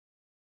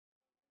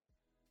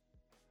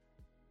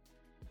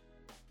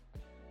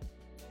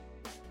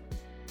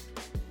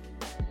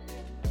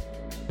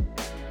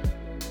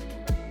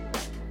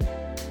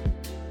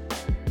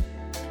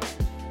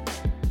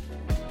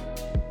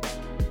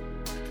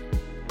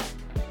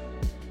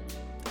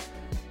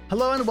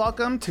Hello and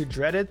welcome to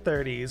Dreaded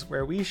 30s,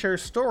 where we share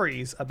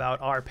stories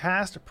about our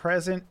past,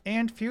 present,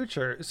 and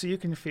future so you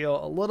can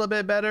feel a little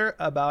bit better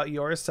about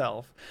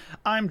yourself.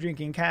 I'm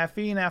drinking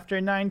caffeine after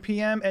 9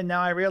 p.m. and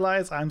now I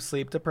realize I'm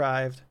sleep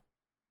deprived.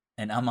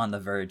 And I'm on the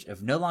verge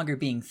of no longer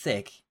being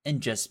thick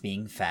and just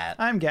being fat.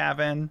 I'm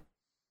Gavin.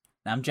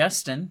 I'm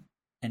Justin,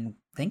 and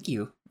thank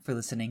you for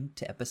listening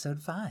to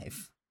episode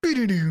 5.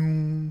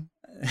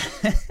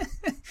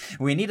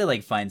 We need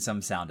to find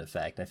some sound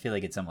effect. I feel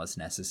like it's almost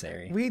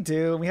necessary. We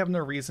do. We have no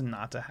reason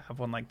not to have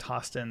one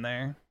tossed in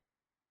there.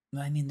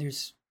 I mean,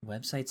 there's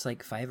websites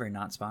like Fiverr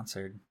not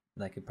sponsored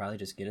that could probably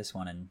just get us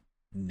one in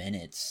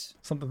minutes.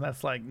 Something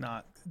that's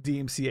not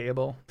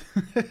DMCA-able.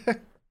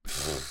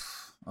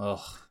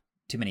 Ugh,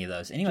 too many of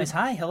those. Anyways,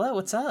 hi, hello,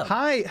 what's up?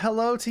 Hi,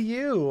 hello to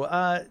you.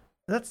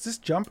 Let's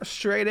just jump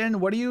straight in.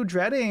 What are you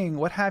dreading?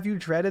 What have you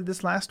dreaded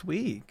this last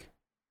week?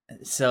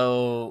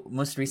 So,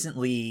 most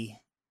recently,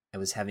 I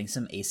was having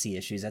some AC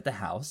issues at the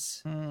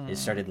house. It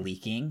started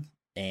leaking,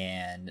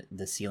 and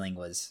the ceiling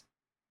was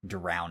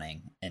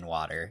drowning in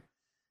water.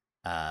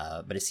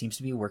 But it seems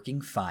to be working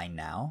fine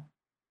now.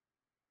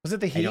 Was it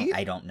the heat?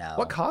 I don't know.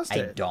 What caused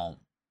it?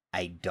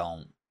 I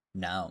don't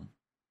know.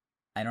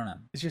 I don't know.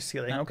 Is your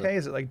ceiling okay?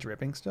 Is it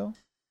dripping still?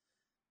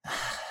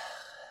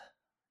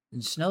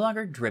 It's no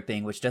longer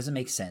dripping, which doesn't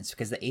make sense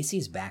because the AC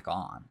is back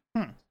on.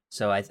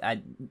 So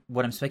I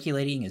what I'm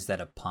speculating is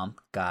that a pump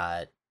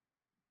got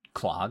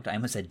clogged. I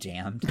almost said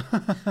jammed.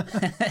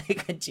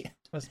 It got jammed.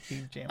 Must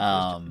be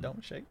jammed.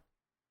 Don't shake.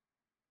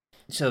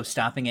 So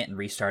stopping it and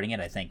restarting it,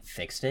 I think,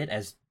 fixed it.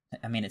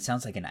 It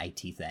sounds like an IT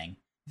thing.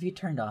 Have you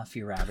turned off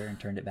your router and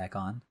turned it back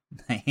on?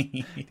 Do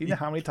you know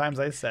how many times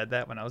I said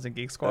that when I was in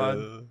Geek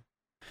Squad?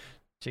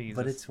 Jesus.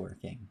 But it's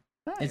working.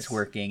 Nice. It's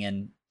working,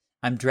 and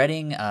I'm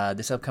dreading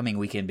this upcoming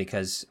weekend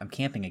because I'm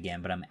camping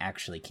again, but I'm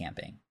actually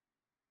camping,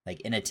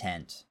 in a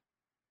tent.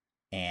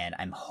 And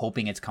I'm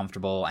hoping it's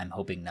comfortable. I'm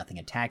hoping nothing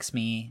attacks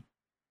me.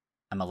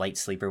 I'm a light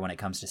sleeper when it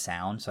comes to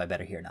sound, so I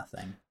better hear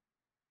nothing.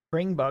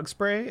 Bring bug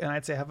spray, and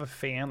I'd say have a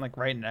fan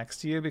right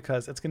next to you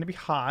because it's going to be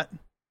hot.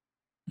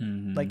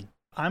 Mm-hmm.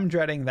 I'm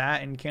dreading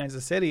that in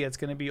Kansas City. It's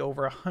going to be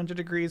over 100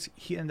 degrees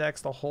heat index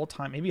the whole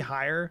time, maybe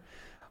higher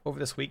over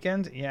this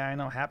weekend. Yeah, I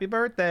know. Happy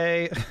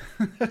birthday.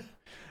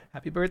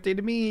 Happy birthday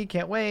to me.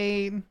 Can't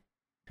wait.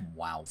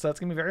 Wow. So it's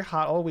going to be very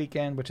hot all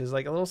weekend, which is a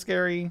little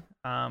scary.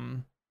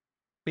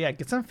 But yeah,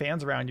 get some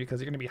fans around you because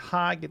you're going to be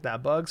hot. Get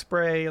that bug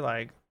spray.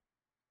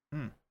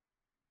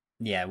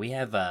 Yeah, we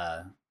have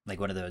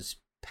one of those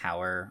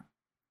power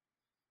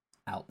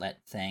outlet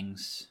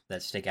things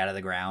that stick out of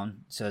the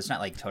ground. So it's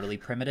not totally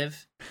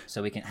primitive.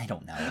 So we can, I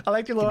don't know. I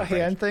like your little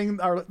hand thing.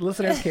 Our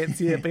listeners can't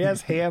see it, but he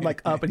has hand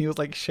up and he was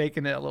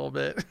shaking it a little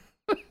bit.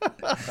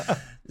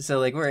 So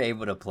we're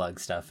able to plug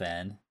stuff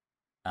in.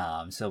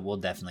 So we'll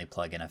definitely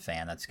plug in a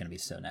fan. That's going to be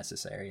so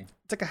necessary.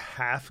 It's like a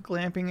half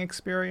glamping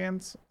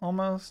experience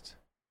almost.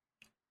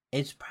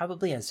 It's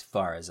probably as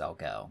far as I'll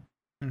go.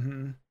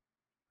 Mm-hmm.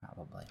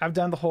 Probably. I've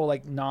done the whole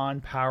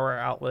non-power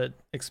outlet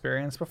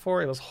experience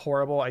before. It was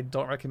horrible. I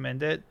don't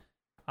recommend it.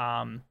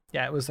 Yeah,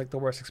 it was the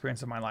worst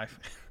experience of my life.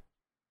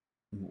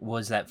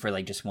 Was that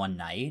for just one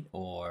night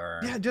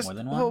or just more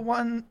than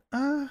one?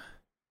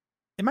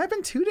 It might have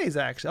been 2 days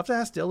actually. I'll have to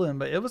ask Dylan,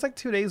 but it was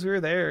 2 days we were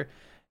there,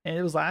 and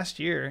it was last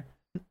year.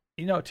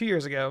 2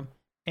 years ago,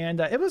 and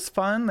it was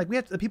fun. We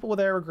had the people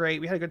there were great.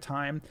 We had a good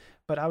time,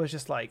 but I was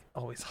just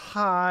always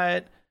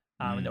hot.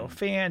 No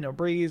fan, no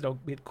breeze.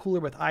 We had cooler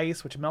with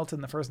ice, which melted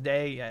in the first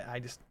day. I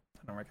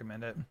don't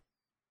recommend it.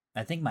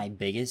 I think my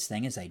biggest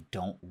thing is I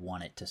don't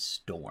want it to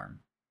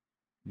storm,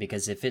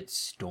 because if it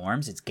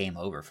storms, it's game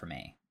over for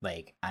me.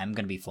 I'm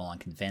gonna be full on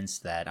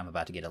convinced that I'm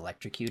about to get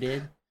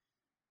electrocuted.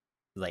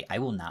 I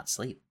will not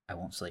sleep. I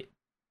won't sleep.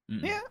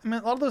 Mm-mm. Yeah,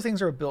 a lot of those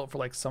things are built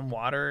for some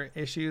water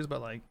issues,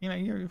 but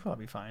you're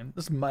probably fine.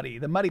 It's muddy.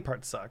 The muddy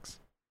part sucks.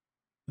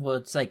 Well,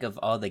 it's of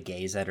all the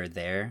gays that are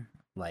there,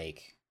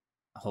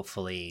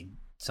 hopefully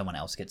someone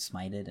else gets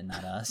smited and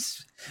not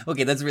us.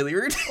 Okay, that's really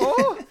rude.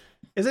 Oh,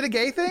 is it a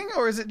gay thing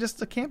or is it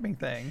just a camping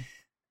thing?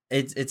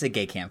 It's a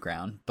gay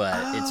campground,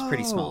 but it's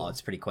pretty small.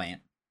 It's pretty quaint.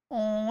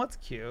 Oh, that's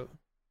cute.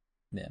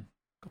 Yeah.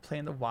 Go play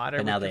in the water.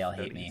 But now they all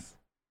hate me.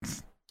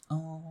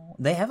 Oh,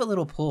 they have a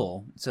little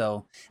pool,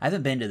 so I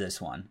haven't been to this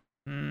one,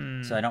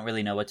 so I don't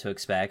really know what to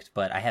expect,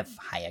 but I have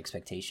high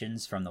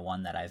expectations from the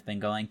one that I've been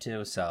going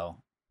to, so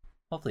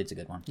hopefully it's a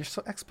good one. You're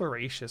so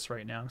exploracious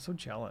right now. I'm so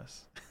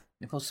jealous.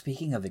 Well,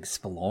 speaking of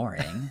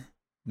exploring,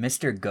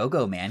 Mr.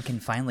 Go-Go Man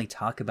can finally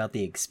talk about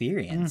the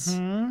experience.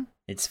 Mm-hmm.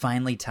 It's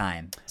finally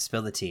time.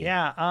 Spill the tea.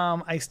 Yeah,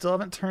 I still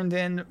haven't turned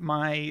in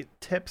my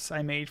tips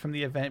I made from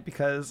the event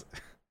because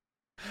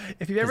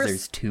if you've ever...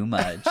 There's too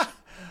much.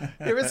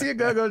 You ever see a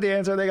go-go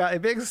dancer? They got a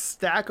big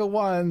stack of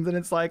ones, and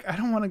it's I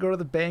don't want to go to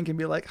the bank and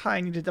be hi,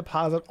 I need to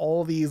deposit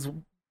all these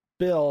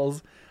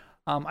bills.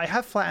 I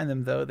have flattened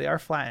them, though. They are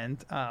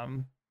flattened.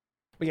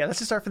 But yeah, let's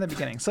just start from the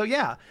beginning. So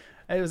yeah,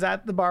 it was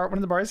at the bar, one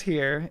of the bars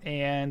here,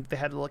 and they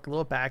had a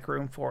little back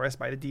room for us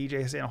by the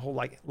DJs and a whole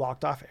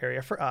locked off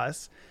area for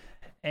us.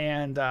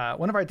 And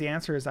one of our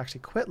dancers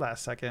actually quit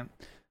last second.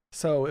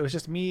 So it was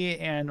just me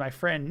and my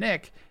friend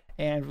Nick,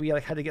 and we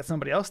like had to get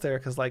somebody else there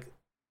because like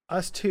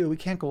us two, we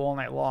can't go all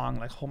night long.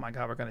 Like, oh my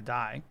god, we're gonna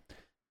die.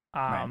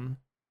 Right.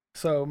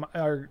 So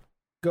our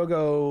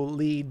go-go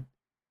lead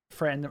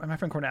friend, my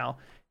friend Cornell,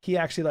 he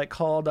actually like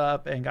called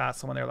up and got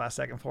someone there last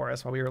second for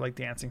us while we were like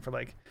dancing for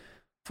like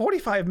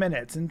 45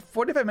 minutes. And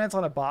 45 minutes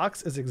on a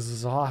box is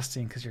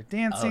exhausting because you're Oh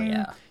dancing,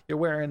 yeah. you're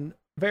wearing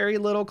very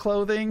little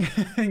clothing,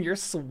 and you're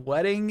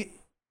sweating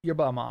your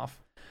bum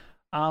off.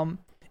 Um,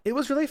 it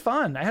was really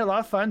fun. I had a lot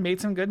of fun, made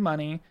some good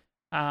money.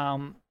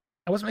 I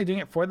wasn't really doing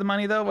it for the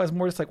money though. I was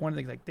more just like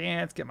wanting to like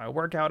dance, get my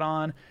workout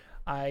on.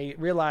 I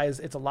realized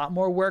it's a lot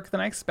more work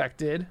than I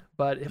expected,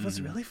 but it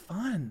was really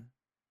fun.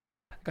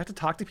 I got to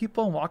talk to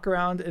people and walk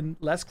around in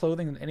less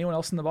clothing than anyone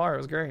else in the bar. It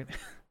was great.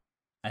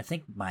 I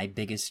think my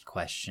biggest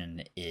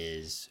question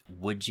is,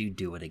 would you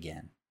do it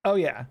again? Oh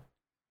yeah,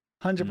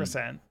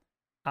 100%.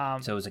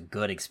 So it was a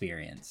good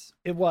experience.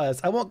 It was.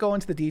 I won't go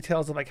into the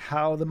details of like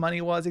how the money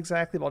was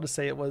exactly, but I'll just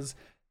say it was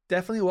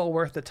definitely well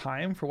worth the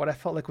time for what I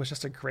felt like was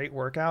just a great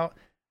workout.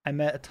 I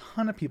met a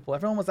ton of people.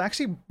 Everyone was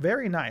actually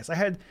very nice. I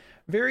had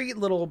very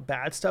little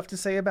bad stuff to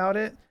say about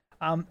it.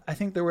 I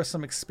think there were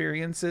some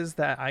experiences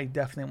that I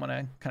definitely want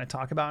to kind of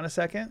talk about in a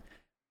second.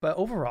 But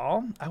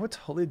overall, I would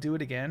totally do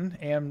it again.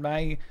 And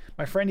my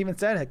friend even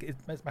said like,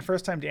 it's my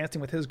first time dancing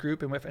with his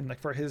group and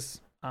like for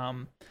his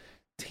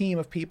team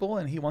of people,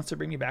 and he wants to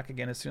bring me back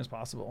again as soon as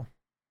possible.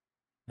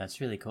 That's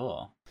really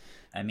cool.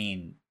 I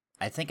mean,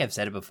 I think I've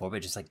said it before,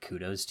 but just like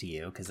kudos to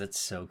you because that's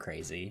so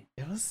crazy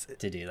It was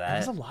to do it that.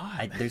 was a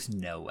lot. There's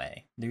no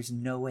way. There's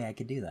no way I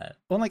could do that.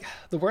 Well, like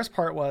the worst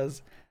part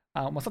was,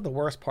 well, it's not the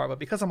worst part, but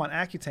because I'm on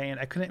Accutane,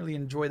 I couldn't really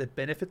enjoy the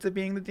benefits of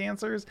being the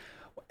dancers.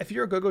 If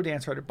you're a go-go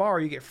dancer at a bar,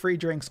 you get free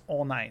drinks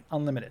all night,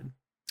 unlimited.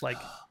 Like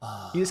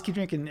you just keep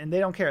drinking, and they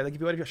don't care. They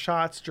give you whatever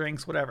shots,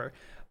 drinks, whatever.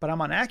 But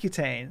I'm on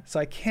Accutane, so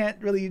I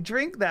can't really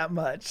drink that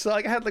much. So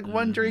like I had like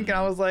one drink, and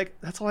I was like,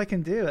 "That's all I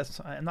can do.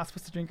 I'm not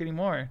supposed to drink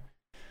anymore."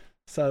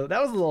 So that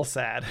was a little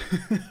sad.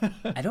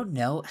 I don't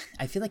know.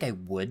 I feel like I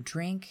would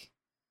drink,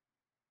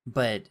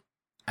 but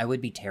I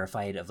would be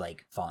terrified of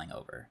like falling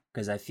over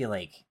because I feel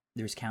like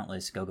there's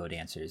countless go-go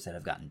dancers that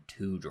have gotten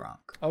too drunk.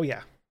 Oh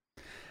yeah,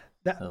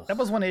 that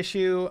was one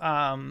issue.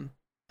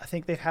 I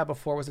think they've had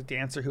before was a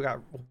dancer who got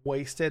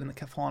wasted and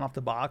kept falling off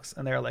the box,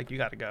 and they're like, "You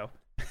got to go."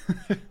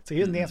 So he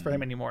doesn't dance for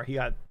him anymore. He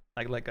got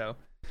like let go.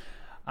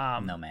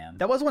 No, man.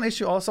 That was one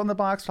issue also on the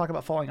box. Talk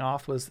about falling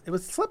off was it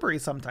was slippery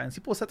sometimes.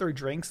 People set their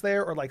drinks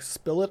there or like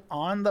spill it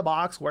on the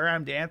box where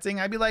I'm dancing.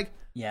 I'd be like,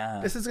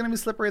 Yeah. "This is gonna be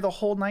slippery the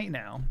whole night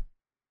now."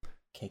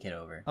 Kick it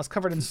over. I was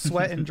covered in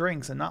sweat and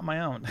drinks and not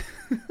my own.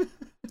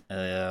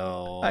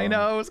 Oh. I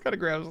know, it was kind of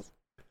gross.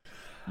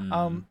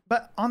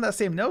 But on that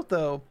same note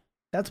though,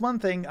 that's one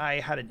thing I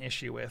had an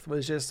issue with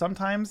was just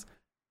sometimes,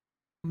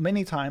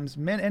 many times,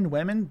 men and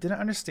women didn't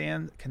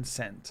understand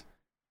consent.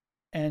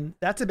 And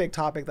that's a big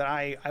topic that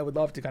I would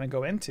love to kind of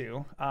go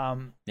into.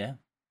 Yeah.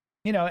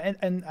 You know,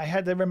 and I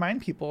had to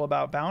remind people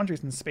about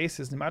boundaries and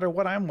spaces. No matter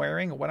what I'm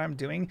wearing or what I'm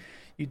doing,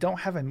 you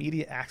don't have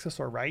immediate access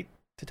or right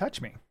to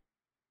touch me.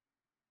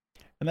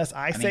 Unless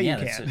I say you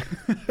can.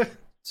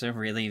 It's a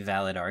really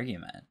valid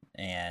argument.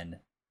 And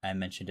I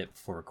mentioned it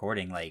before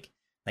recording, like,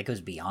 that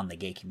goes beyond the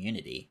gay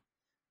community.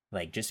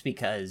 Like, just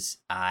because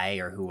I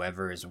or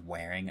whoever is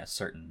wearing a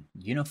certain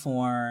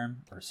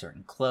uniform or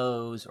certain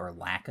clothes or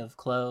lack of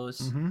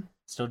clothes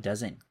still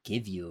doesn't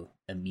give you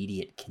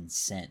immediate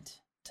consent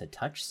to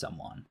touch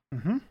someone.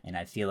 And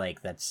I feel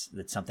like that's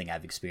something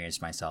I've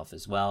experienced myself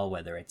as well,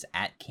 whether it's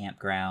at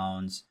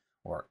campgrounds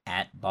or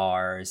at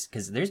bars,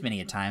 because there's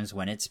many a times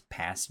when it's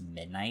past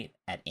midnight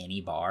at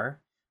any bar,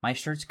 my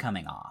shirt's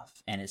coming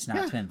off, and it's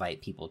not to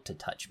invite people to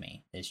touch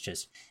me. It's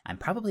just, I'm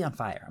probably on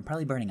fire. I'm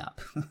probably burning up.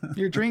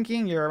 You're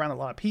drinking, you're around a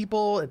lot of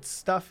people, it's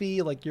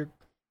stuffy, like and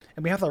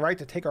we have the right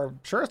to take our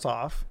shirts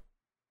off.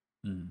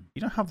 You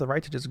don't have the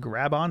right to just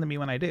grab onto me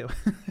when I do.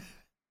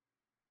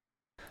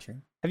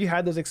 True. Have you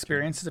had those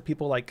experiences of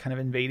people like kind of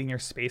invading your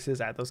spaces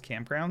at those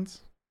campgrounds?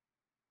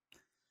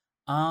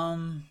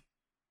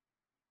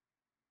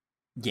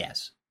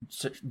 Yes,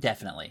 so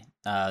definitely.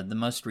 The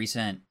most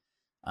recent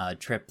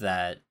trip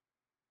that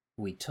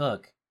we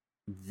took,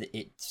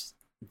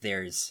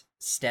 there's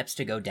steps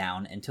to go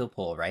down into a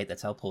pool, right?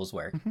 That's how pools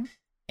work.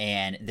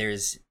 And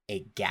there's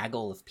a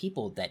gaggle of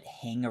people that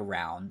hang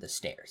around the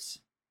stairs.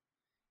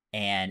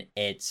 And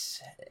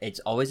it's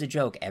always a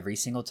joke every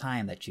single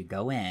time that you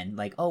go in,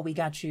 like, "Oh, we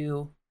got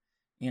you,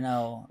 you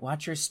know,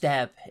 watch your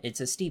step. It's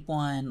a steep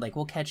one, like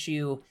we'll catch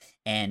you."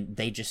 And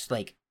they just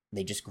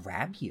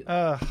grab you.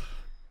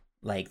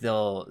 Like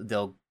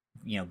they'll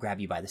you know, grab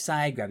you by the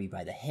side, grab you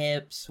by the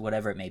hips,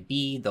 whatever it may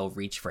be. They'll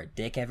reach for a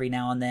dick every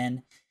now and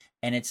then.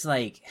 And it's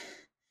like,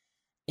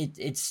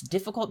 it's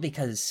difficult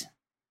because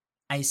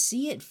I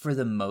see it for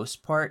the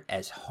most part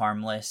as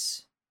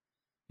harmless.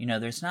 You know,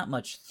 there's not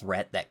much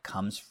threat that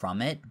comes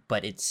from it,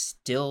 but it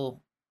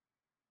still,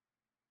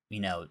 you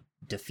know,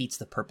 defeats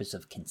the purpose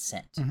of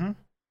consent.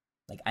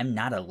 Like, I'm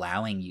not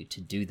allowing you to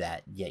do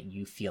that, yet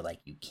you feel like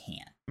you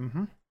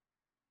can.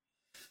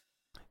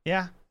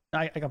 Yeah,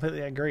 I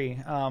completely agree.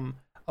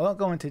 I won't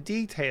go into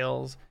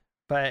details,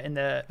 but in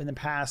the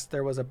past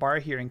there was a bar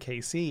here in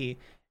KC,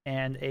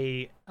 and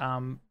a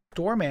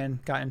doorman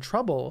got in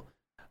trouble.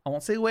 I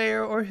won't say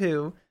where or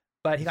who,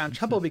 but he got in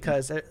trouble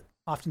because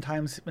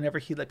oftentimes whenever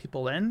he let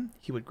people in,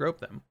 he would grope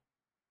them.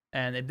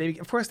 And they,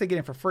 of course, they get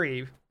in for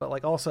free, but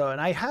like also, and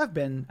I have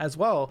been as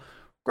well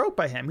groped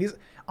by him.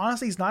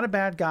 He's not a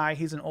bad guy.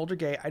 He's an older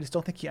gay. I just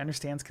don't think he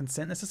understands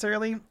consent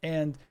necessarily.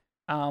 And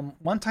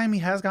one time he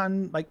has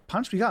gotten like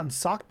punched. He gotten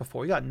socked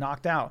before. He got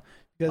knocked out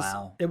because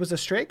it was a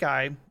straight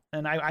guy,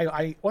 and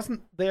I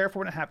wasn't there for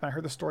when it happened. I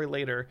heard the story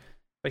later,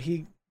 but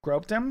he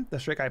groped him. The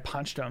straight guy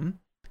punched him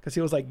because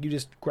he was like, "You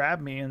just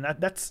grabbed me," and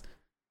that's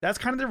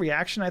kind of the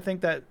reaction I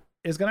think that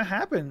is going to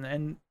happen.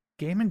 And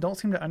gay men don't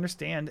seem to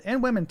understand,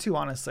 and women too,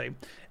 honestly.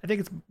 I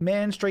think it's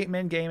men, straight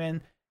men, gay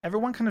men.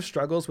 Everyone kind of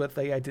struggles with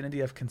the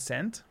identity of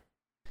consent.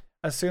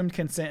 Assumed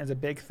consent is a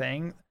big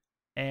thing,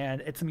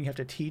 and it's something you have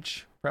to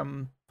teach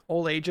from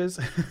old ages.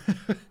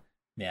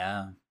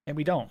 Yeah. And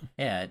we don't.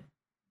 Yeah.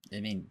 I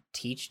mean,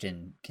 teached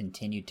and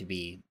continued to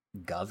be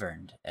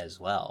governed as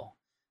well.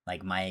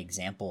 Like, my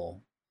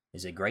example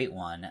is a great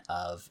one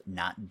of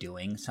not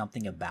doing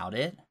something about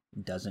it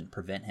doesn't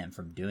prevent him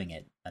from doing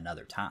it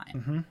another time.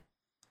 Mm-hmm.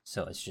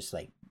 So it's just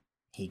like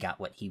he got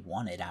what he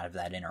wanted out of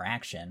that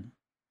interaction.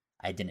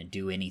 I didn't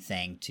do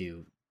anything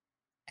to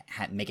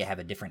make it have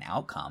a different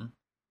outcome.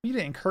 You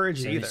didn't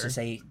encourage it either. To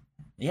say,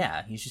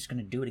 yeah, he's just going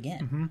to do it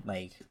again. Mm-hmm.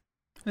 Like,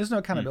 there's no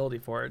accountability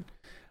for it.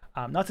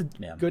 Not to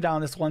go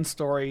down this one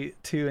story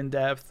too in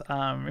depth.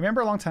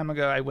 Remember a long time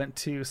ago, I went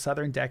to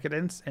Southern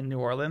Decadence in New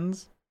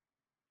Orleans.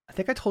 I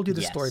think I told you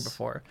this story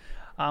before.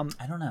 I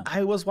don't know.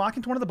 I was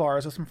walking to one of the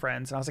bars with some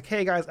friends, and I was like,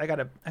 "Hey guys, I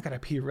gotta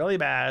pee really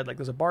bad. Like,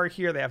 there's a bar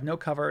here. They have no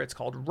cover. It's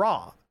called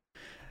Raw."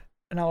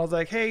 And I was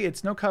like, "Hey,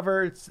 it's no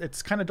cover.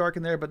 It's kind of dark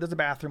in there, but there's a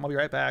bathroom. I'll be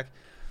right back."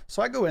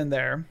 So I go in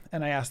there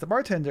and I ask the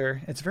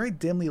bartender. It's very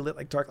dimly lit,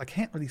 like dark. I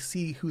can't really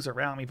see who's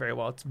around me very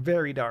well. It's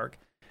very dark.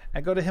 I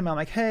go to him. I'm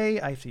like,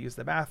 "Hey, I have to use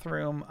the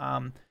bathroom.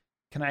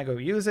 Can I go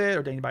use it,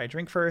 or do I need to buy a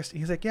drink first?"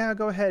 He's like, "Yeah,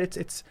 go ahead.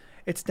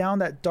 It's down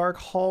that dark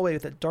hallway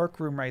with that dark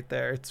room right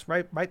there. It's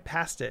right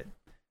past it."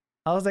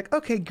 I was like,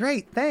 "Okay,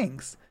 great,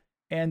 thanks."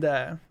 And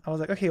I was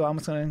like, "Okay, well, I'm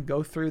just gonna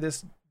go through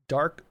this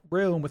dark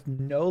room with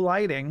no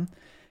lighting,"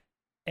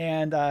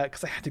 and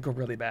because I had to go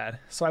really bad,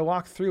 so I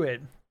walked through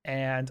it.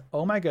 And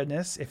oh my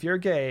goodness, if you're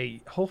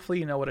gay, hopefully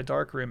you know what a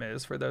dark room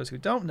is. For those who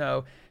don't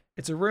know,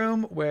 it's a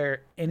room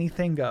where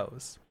anything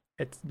goes.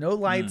 It's no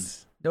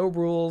lights, no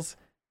rules.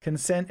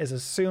 Consent is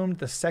assumed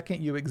the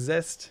second you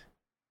exist.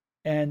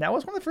 And that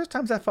was one of the first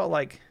times I felt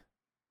like,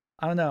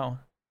 I don't know,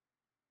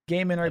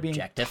 gay men are being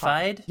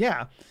objectified.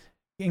 Yeah.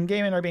 And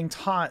gay men are being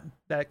taught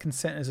that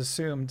consent is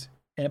assumed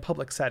in a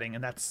public setting,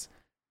 and that's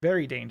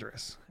very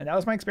dangerous. And that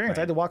was my experience.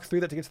 I had to walk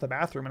through that to get to the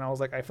bathroom, and I was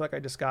like, I feel like I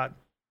just got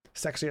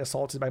sexually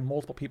assaulted by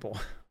multiple people.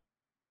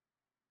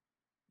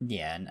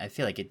 Yeah, and I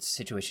feel like it's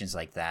situations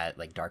like that,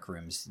 like dark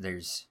rooms,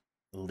 there's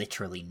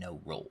literally no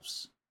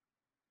rules.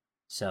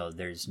 So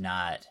there's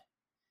not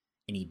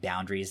any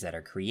boundaries that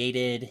are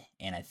created,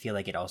 and I feel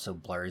like it also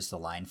blurs the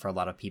line for a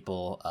lot of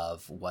people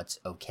of what's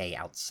okay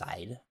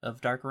outside of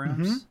dark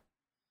rooms. Mm-hmm.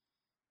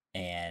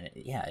 And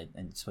yeah,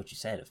 and it's what you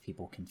said of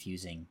people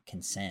confusing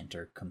consent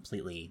or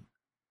completely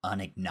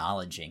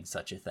unacknowledging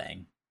such a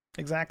thing.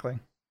 Exactly.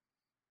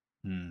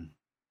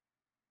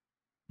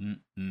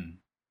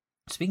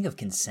 Speaking of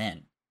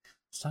consent,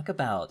 let's talk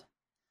about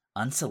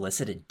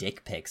unsolicited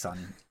dick pics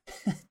on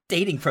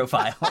dating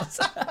profiles.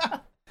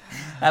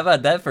 How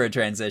about that for a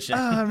transition?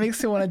 It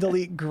makes me want to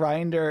delete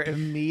Grindr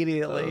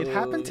immediately. It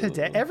happened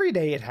today. Every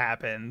day it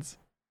happens.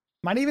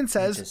 Mine even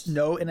says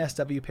no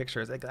NSW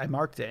pictures. Like, I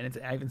marked it,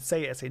 and I even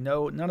say it. I say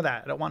no, none of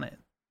that. I don't want it.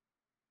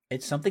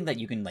 It's something that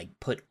you can like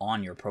put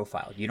on your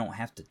profile. You don't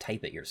have to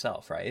type it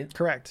yourself, right?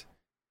 Correct.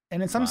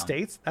 And in some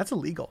states, that's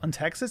illegal. In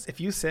Texas, if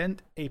you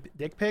send a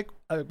dick pic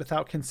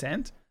without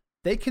consent,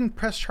 they can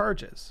press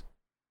charges.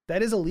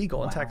 That is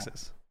illegal in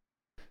Texas.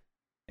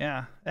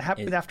 Yeah, it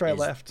happened after I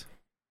left.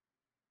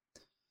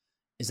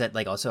 Is that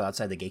like also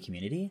outside the gay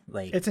community?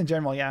 Like, it's in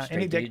general, yeah.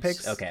 Any dick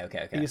pics?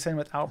 Okay. You send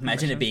without permission.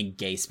 Imagine it being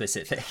gay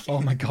specific.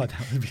 Oh my god,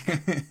 that would be.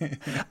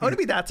 I wouldn't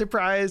be that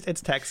surprised. It's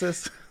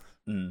Texas.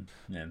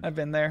 Yeah. I've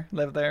been there,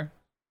 lived there.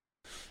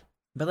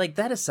 But like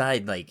that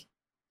aside, like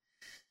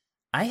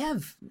I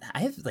have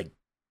like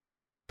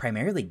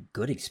primarily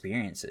good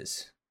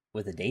experiences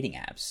with the dating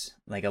apps.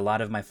 Like a lot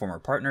of my former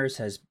partners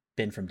has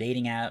been from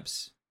dating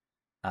apps.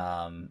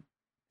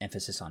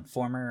 Emphasis on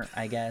former,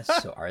 I guess.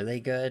 So are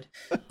they good?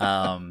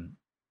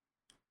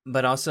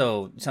 But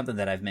also something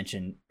that I've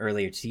mentioned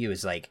earlier to you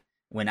is like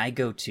when I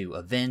go to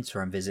events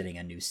or I'm visiting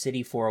a new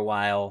city for a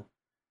while,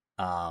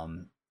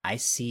 I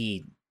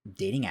see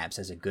dating apps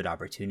as a good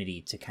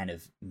opportunity to kind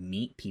of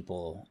meet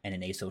people in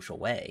an asocial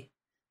way.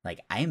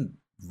 Like I'm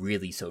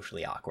really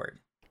socially awkward.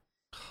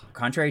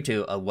 Contrary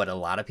to what a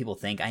lot of people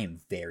think, I am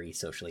very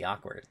socially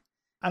awkward.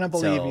 I don't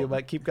believe you,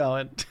 but keep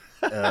going.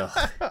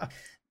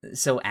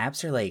 So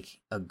apps are like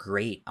a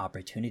great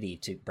opportunity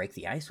to break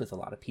the ice with a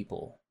lot of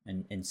people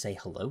and say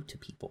hello to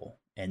people.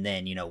 And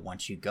then, you know,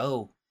 once you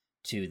go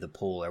to the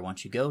pool or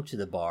once you go to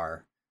the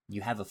bar,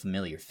 you have a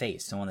familiar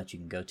face, someone that you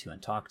can go to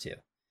and talk to.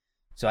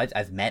 So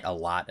I've met a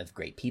lot of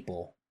great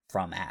people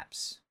from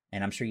apps,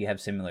 and I'm sure you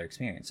have similar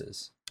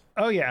experiences.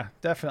 Oh yeah,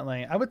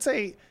 definitely. I would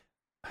say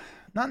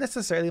not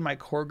necessarily my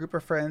core group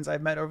of friends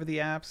I've met over the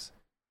apps.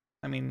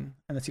 I mean,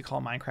 unless you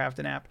call Minecraft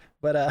an app,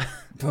 but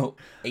Oh,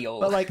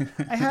 but like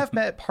I have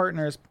met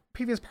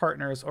previous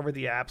partners over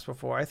the apps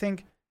before. I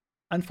think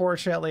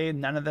unfortunately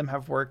none of them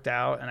have worked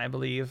out, and I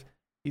believe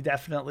you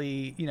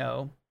definitely,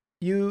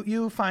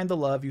 you find the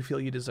love you feel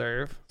you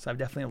deserve. So I've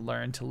definitely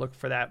learned to look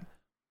for that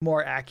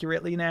more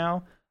accurately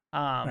now.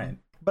 Right.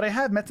 But I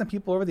have met some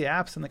people over the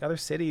apps in like other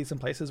cities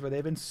and places where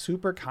they've been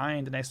super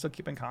kind, and I still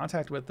keep in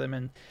contact with them.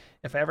 And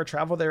if I ever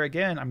travel there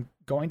again, I'm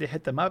going to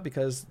hit them up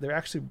because they're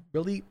actually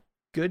really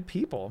good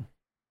people.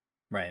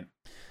 Right.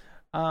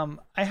 I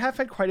have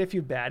had quite a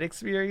few bad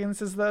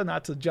experiences though,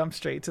 not to jump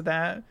straight to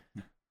that.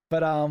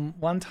 But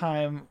one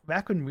time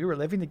back when we were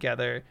living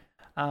together,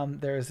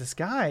 there was this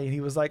guy, and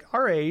he was like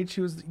our age.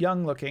 He was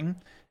young looking,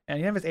 and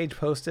he didn't have his age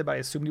posted, but I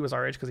assumed he was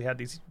our age because he had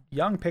these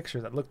young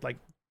pictures that looked like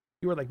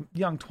you were like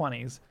young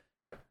 20s,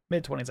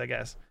 mid 20s, I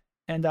guess.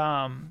 And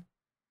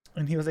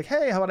he was like,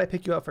 "Hey, how about I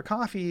pick you up for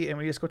coffee and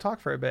we just go talk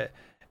for a bit?"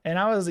 And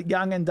I was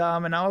young and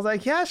dumb, and I was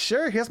like, "Yeah,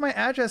 sure. Here's my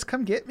address.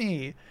 Come get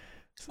me."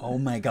 Oh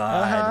my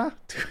God.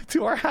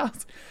 To our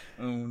house.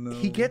 Oh no.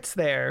 He gets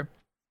there.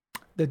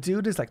 The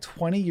dude is like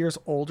 20 years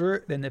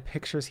older than the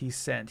pictures he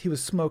sent. He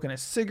was smoking a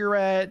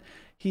cigarette.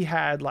 He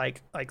had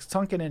like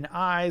sunken in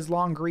eyes,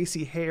 long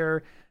greasy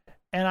hair.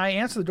 And I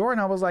answered the door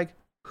and I was like,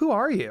 "Who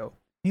are you?"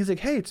 And he's like,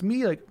 "Hey, it's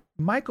me, like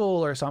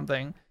Michael or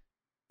something."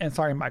 And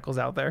sorry, Michael's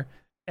out there.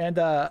 And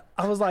I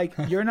was like,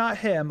 "You're not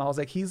him." I was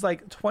like, "He's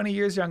like 20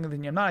 years younger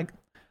than you." I'm not like,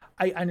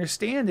 I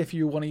understand if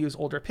you want to use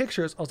older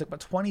pictures. I was like, but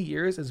 20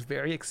 years is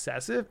very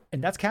excessive.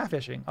 And that's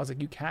catfishing. I was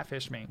like, "You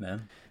catfish me." Yeah.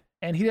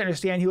 And he didn't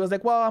understand. He was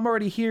like, "Well, I'm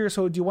already here,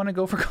 so do you want to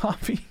go for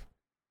coffee?"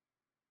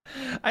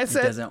 I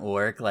said, "It doesn't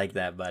work like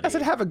that, buddy." I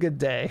said, "Have a good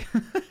day."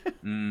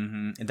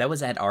 Mm-hmm. That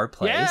was at our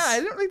place. Yeah, I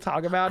didn't really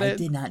talk about it. I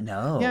did not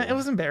know. Yeah, it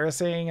was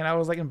embarrassing, and I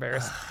was like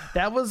embarrassed.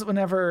 That was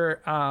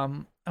whenever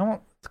I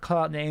won't call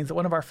out names, but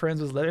one of our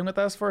friends was living with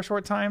us for a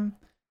short time,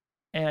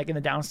 and like in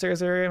the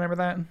downstairs area. Remember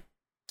that?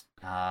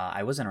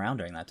 I wasn't around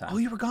during that time. Oh,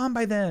 you were gone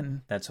by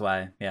then. That's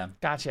why. Yeah.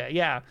 Gotcha.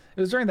 Yeah, it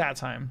was during that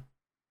time.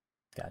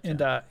 Gotcha. And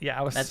yeah,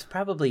 I was. That's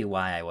probably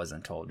why I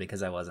wasn't told,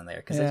 because I wasn't there.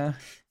 Because I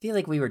feel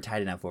like we were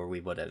tight enough where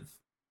we would have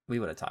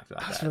talked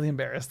about I was that. really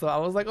embarrassed though. I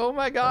was like, "Oh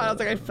my God!" I was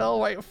like, I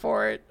fell right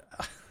for it.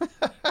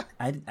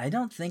 I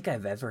don't think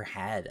I've ever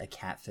had a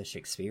catfish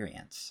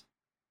experience.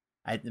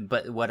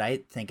 But what I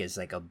think is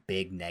like a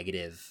big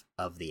negative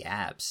of the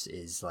apps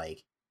is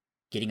like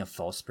getting a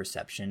false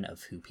perception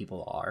of who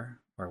people are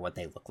or what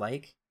they look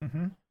like.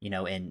 Mm-hmm.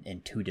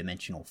 In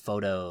 2-dimensional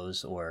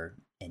photos or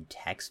in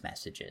text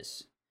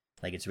messages.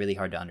 Like it's really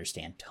hard to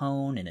understand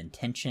tone and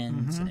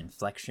intentions and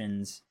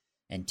inflections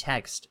in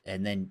text,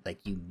 and then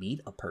like you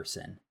meet a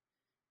person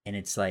and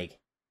it's like,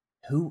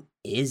 who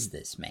is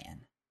this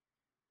man?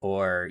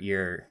 Or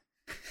you're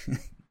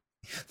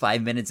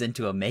 5 minutes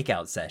into a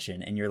makeout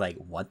session and you're like,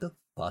 what the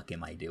fuck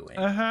am I doing?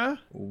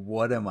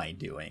 What am I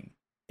doing?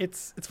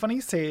 It's funny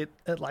you say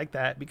it like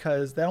that,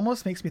 because that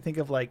almost makes me think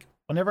of like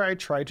whenever I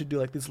try to do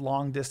like this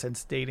long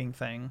distance dating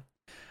thing.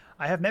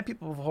 I have met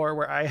people before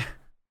where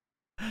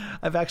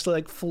I've actually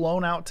like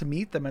flown out to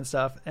meet them and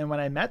stuff, and when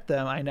I met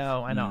them, I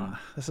know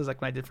this is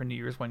like what I did for New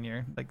Year's one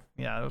year. Like,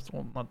 yeah,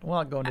 we'll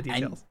not go into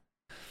details.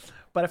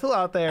 But I flew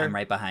out there. I'm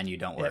right behind you.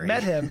 Don't worry. I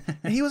met him,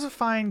 and he was a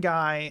fine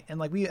guy. And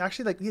like we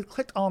actually we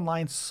clicked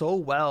online so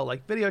well,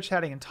 like video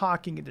chatting and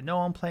talking, get to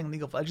know him, playing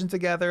League of Legends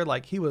together.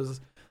 Like he was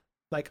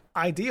like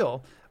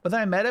ideal. But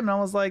then I met him, and I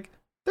was like,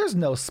 "There's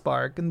no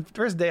spark." And the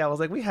first day, I was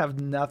like, "We have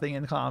nothing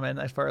in common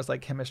as far as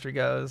like chemistry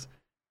goes."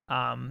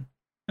 And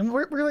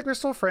we're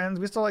still friends.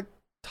 We still like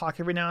talk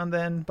every now and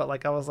then. But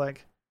like I was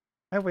like,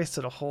 I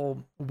wasted a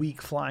whole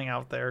week flying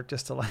out there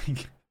just to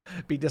like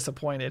be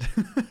disappointed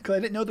because I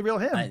didn't know the real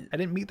him. I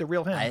didn't meet the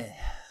real him.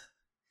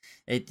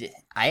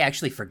 I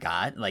actually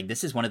forgot. Like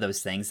this is one of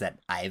those things that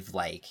I've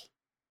like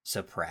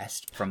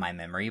suppressed from my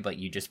memory, but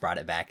you just brought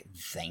it back.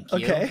 Thank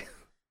you. Okay.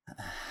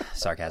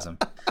 Sarcasm.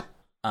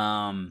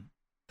 I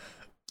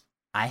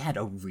had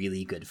a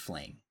really good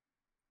fling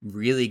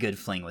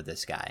with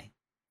this guy,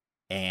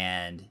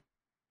 and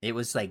it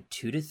was like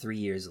 2 to 3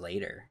 years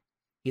later.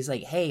 He's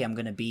like, "Hey, I'm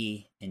gonna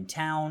be in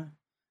town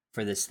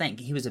for this thing."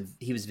 He was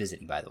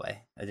visiting, by the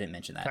way. I didn't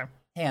mention that. Okay.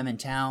 "Hey, I'm in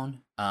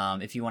town.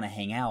 If you want to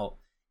hang out."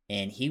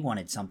 And he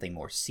wanted something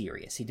more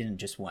serious. He didn't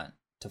just want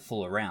to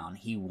fool around.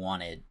 He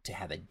wanted to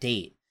have a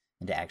date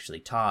and to actually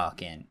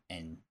talk and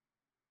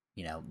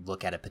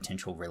look at a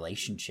potential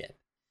relationship.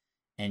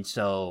 And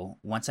so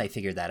once I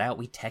figured that out,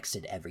 we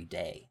texted every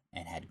day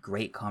and had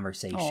great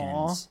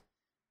conversations.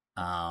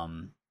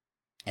 And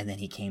then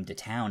he came to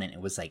town, and it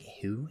was like,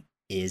 who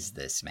is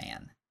this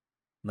man?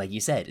 Like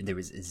you said, there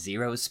was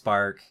zero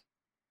spark.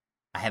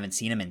 I haven't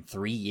seen him in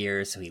 3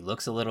 years, so he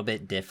looks a little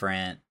bit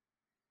different.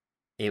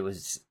 It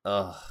was,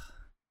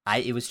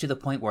 it was to the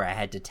point where I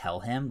had to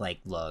tell him, like,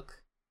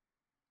 look,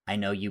 I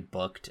know you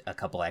booked a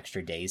couple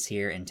extra days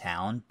here in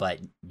town,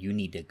 but you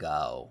need to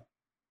go.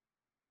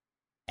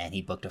 And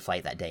he booked a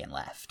flight that day and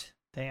left.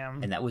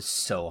 Damn. And that was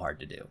so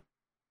hard to do.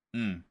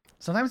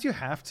 Sometimes you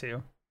have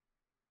to.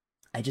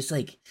 I just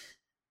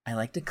I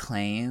like to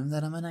claim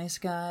that I'm a nice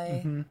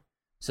guy. Mm-hmm.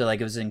 So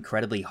like it was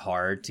incredibly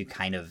hard to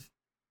kind of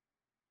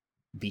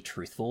be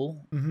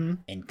truthful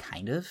and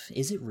kind of,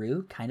 is it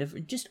rude? Kind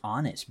of just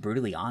honest,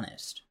 brutally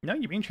honest. No,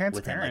 you're being With him.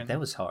 transparent. Like that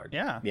was hard.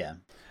 Yeah. Yeah.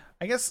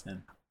 I guess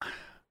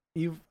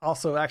you've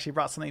also actually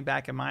brought something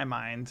back in my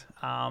mind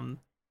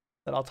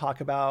that I'll talk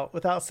about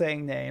without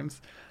saying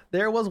names.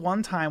 There was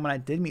one time when I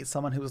did meet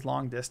someone who was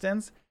long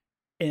distance,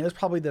 and it was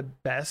probably the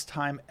best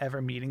time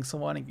ever meeting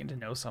someone and getting to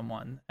know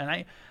someone.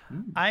 And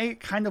I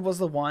kind of was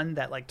the one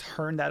that like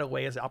turned that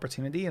away as an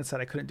opportunity and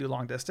said I couldn't do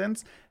long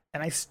distance,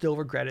 and I still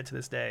regret it to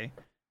this day.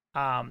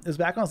 It was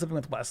back when I was living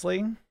with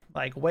Wesley,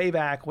 like way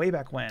back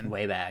when.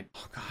 Way back.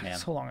 Oh god,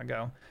 so long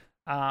ago.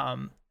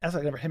 As I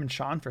remember, him and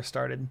Sean first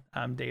started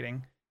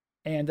dating,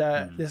 and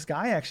this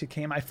guy actually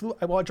came. I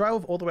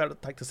drove all the way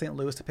out to St.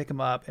 Louis to pick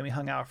him up, and we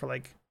hung out for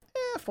like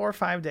 4 or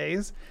 5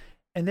 days,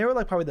 and they were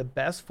like probably the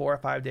best 4 or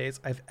 5 days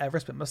I've ever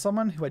spent with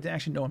someone who I didn't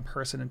actually know in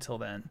person until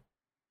then.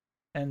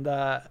 And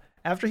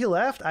after he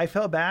left, I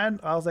felt bad.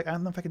 I was like, I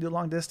don't know if I can do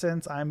long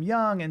distance. I'm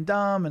young and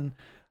dumb, and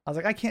I was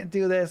like, I can't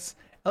do this.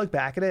 I look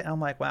back at it, and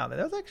I'm like, wow, that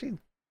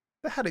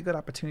had a good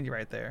opportunity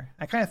right there.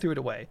 I kind of threw it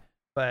away,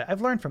 but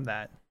I've learned from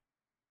that.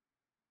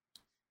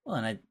 Well,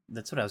 and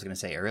that's what I was going to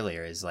say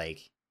earlier is like,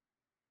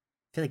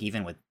 I feel like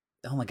even with,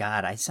 oh my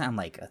God, I sound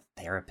like a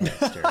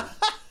therapist or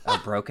a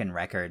broken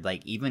record.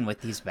 Like even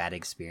with these bad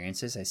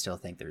experiences, I still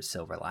think there's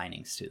silver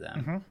linings to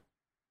them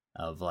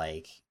of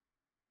like,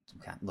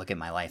 look at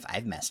my life.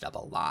 I've messed up a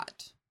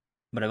lot,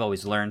 but I've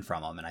always learned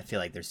from them. And I feel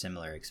like there's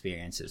similar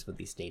experiences with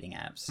these dating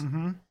apps.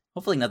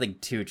 Hopefully nothing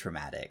too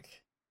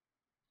traumatic.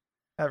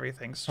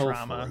 Everything's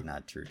trauma. Hopefully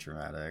not too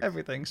traumatic.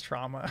 Everything's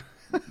trauma.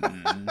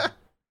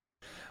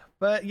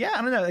 But yeah,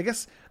 I don't know. I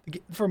guess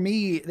for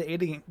me,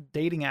 the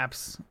dating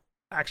apps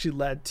actually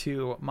led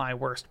to my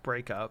worst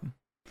breakup.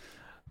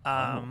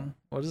 I'll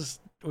just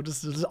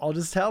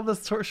tell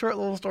this short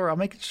little story. I'll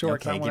make it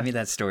short. Okay, give me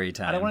that story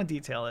time. I don't want to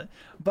detail it,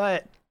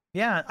 but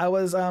yeah, I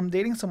was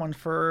dating someone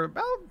for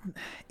about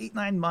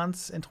 8-9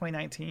 months in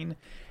 2019,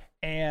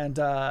 and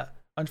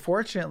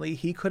unfortunately,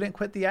 he couldn't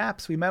quit the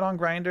apps. We met on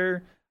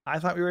Grindr. I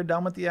thought we were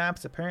done with the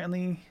apps.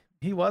 Apparently,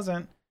 he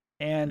wasn't,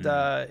 and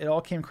it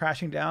all came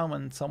crashing down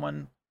when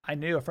someone I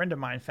knew, a friend of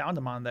mine, found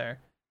him on there.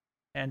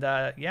 And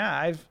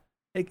yeah,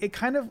 it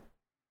kind of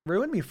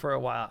ruined me for a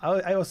while.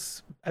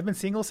 I've been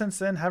single since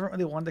then. Haven't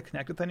really wanted to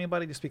connect with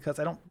anybody just because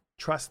I don't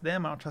trust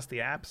them. I don't trust the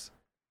apps.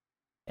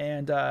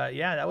 And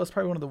yeah, that was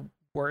probably one of the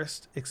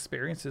worst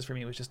experiences for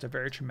me. It was just a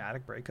very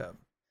traumatic breakup.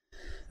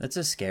 That's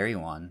a scary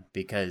one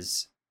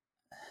because,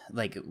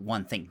 like,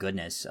 thank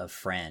goodness a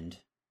friend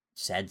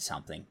said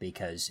something,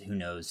 because who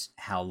knows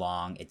how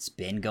long it's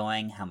been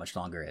going, how much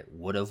longer it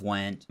would have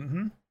went.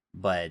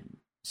 But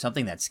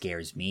something that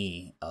scares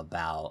me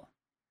about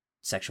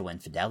sexual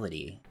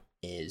infidelity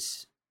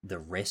is the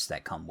risks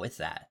that come with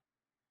that.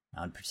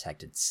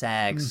 Unprotected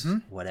sex,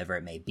 whatever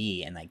it may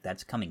be, and like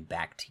that's coming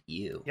back to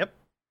you. Yep.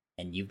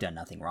 And you've done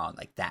nothing wrong.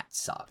 Like that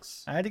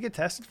sucks. I had to get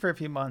tested for a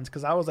few months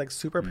because I was like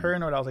super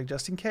paranoid. I was like,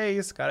 just in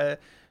case, gotta,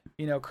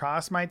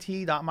 cross my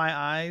T, dot my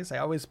I's. I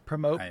always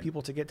promote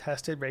people to get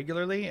tested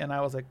regularly, and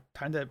I was like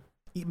trying to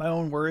eat my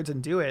own words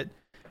and do it.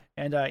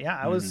 And yeah,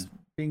 I was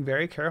being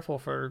very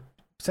careful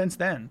since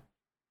then.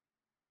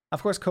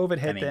 Of course, COVID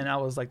hit, then I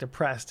was like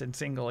depressed and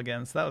single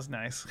again, so that was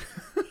nice.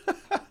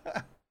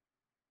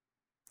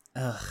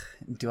 Ugh.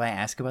 Do I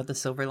ask about the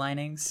silver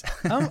linings?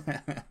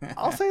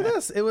 I'll say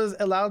this. It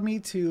allowed me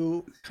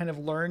to kind of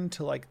learn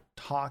to like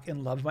talk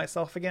and love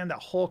myself again that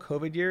whole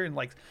COVID year, and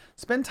like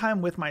spend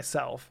time with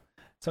myself.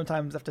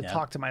 Sometimes I have to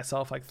talk to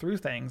myself like through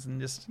things, and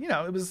just,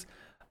 it was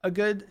a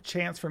good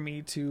chance for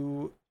me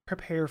to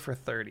prepare for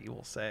 30,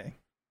 we'll say.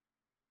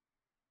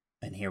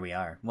 And here we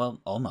are. Well,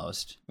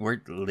 almost.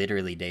 We're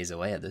literally days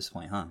away at this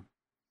point, huh?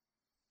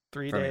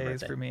 3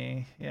 days for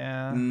me.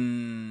 Yeah.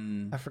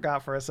 I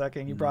forgot for a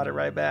second. You brought it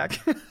right back.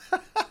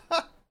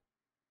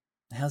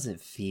 How's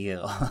it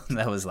feel?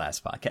 That was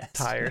last podcast.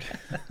 Tired.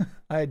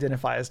 I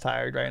identify as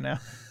tired right now.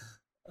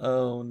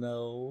 Oh,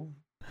 no.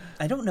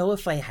 I don't know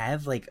if I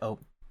have like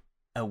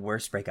a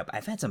worse breakup.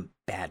 I've had some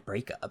bad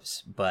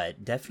breakups,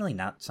 but definitely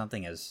not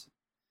something as...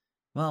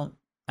 Well,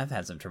 I've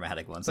had some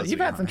traumatic ones. But you've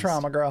had some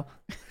trauma, girl.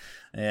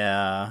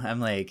 Yeah, I'm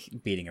like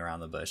beating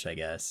around the bush, I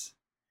guess.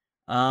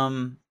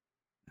 And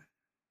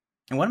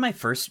one of my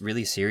first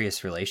really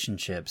serious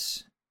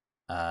relationships,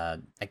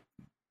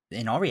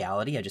 in all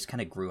reality, I just kind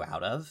of grew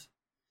out of.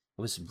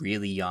 I was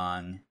really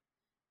young,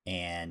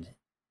 and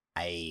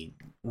I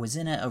was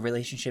in a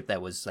relationship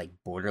that was like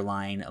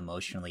borderline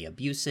emotionally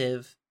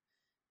abusive.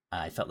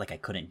 I felt like I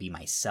couldn't be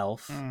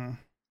myself.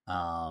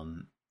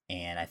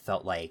 And I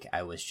felt like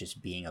I was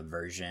just being a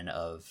version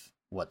of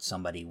what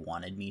somebody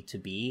wanted me to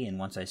be. And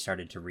once I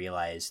started to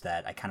realize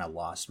that I kind of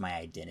lost my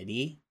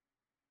identity,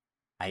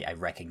 I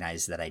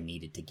recognized that I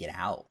needed to get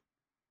out.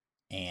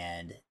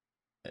 And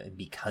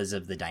because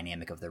of the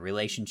dynamic of the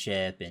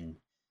relationship and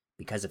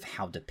because of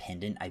how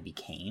dependent I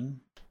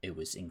became, it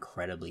was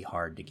incredibly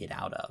hard to get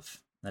out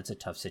of. That's a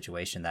tough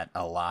situation that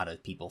a lot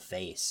of people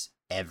face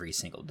every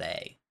single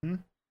day.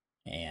 Mm-hmm.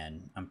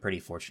 And I'm pretty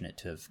fortunate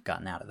to have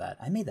gotten out of that.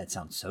 I made that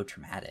sound so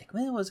traumatic.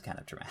 Well, it was kind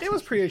of traumatic. It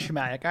was pretty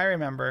traumatic. I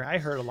remember. I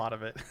heard a lot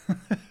of it.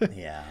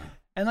 Yeah.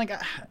 And like,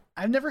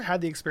 I've never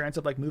had the experience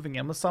of like moving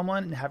in with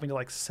someone and having to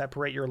like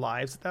separate your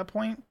lives at that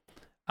point.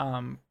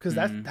 Because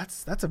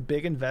that's a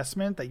big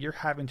investment that you're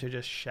having to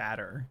just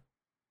shatter.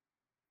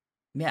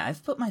 Yeah,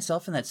 I've put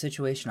myself in that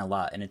situation a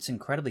lot, and it's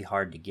incredibly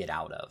hard to get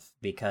out of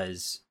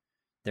because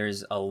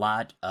there's a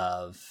lot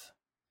of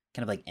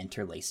kind of like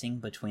interlacing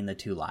between the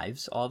two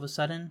lives all of a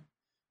sudden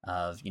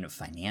of,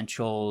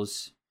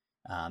 financials,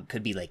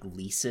 could be like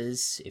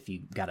leases if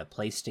you got a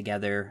place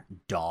together.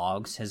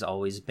 Dogs has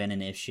always been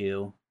an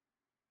issue.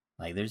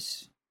 Like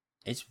it's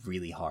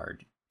really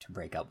hard to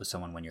break up with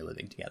someone when you're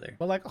living together.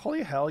 But like,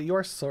 holy hell, you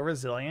are so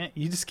resilient.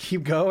 You just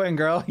keep going,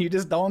 girl. You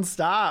just don't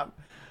stop.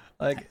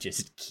 Like, I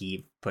just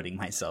keep putting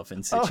myself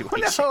in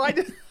situations. Oh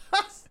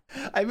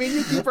no, I mean,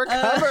 you keep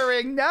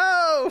recovering.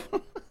 No.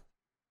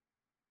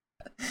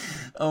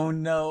 Oh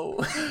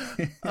no.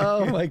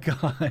 Oh my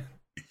god.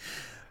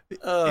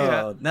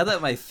 Oh, Now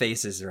that my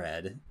face is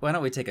red, why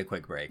don't we take a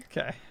quick break?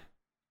 Okay.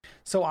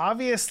 So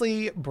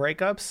obviously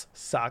breakups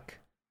suck.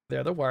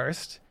 They're the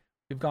worst.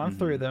 We've gone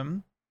through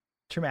them.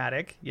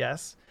 Traumatic,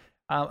 yes.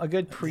 A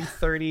good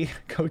pre-30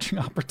 coaching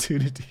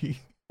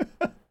opportunity.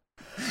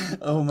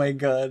 Oh my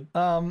god.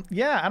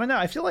 Yeah, I don't know.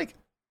 I feel like,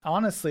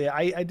 honestly,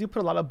 I do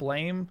put a lot of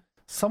blame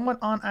somewhat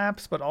on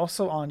apps, but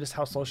also on just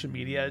how social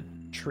media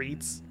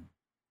treats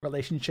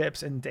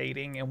relationships and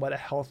dating and what a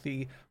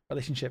healthy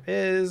relationship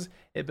is.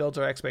 It builds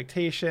our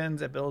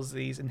expectations. It builds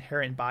these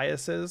inherent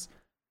biases.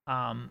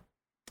 I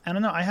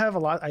don't know. I have a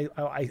lot.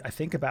 I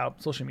think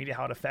about social media,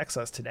 how it affects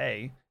us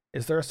today.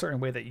 Is there a certain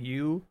way that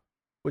you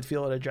would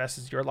feel it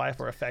addresses your life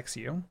or affects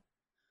you?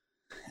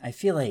 I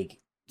feel like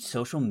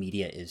social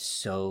media is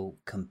so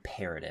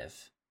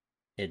comparative.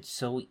 It's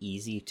so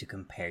easy to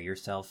compare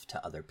yourself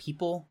to other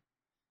people.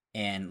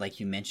 And like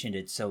you mentioned,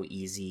 it's so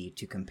easy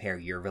to compare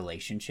your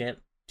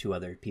relationship to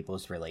other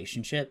people's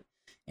relationship.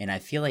 And I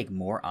feel like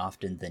more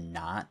often than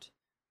not,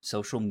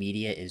 social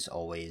media is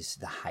always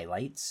the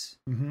highlights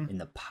and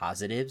the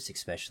positives,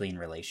 especially in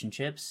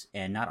relationships,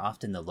 and not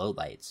often the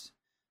lowlights.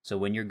 So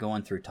when you're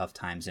going through tough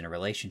times in a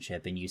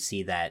relationship and you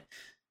see that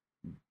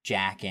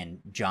Jack and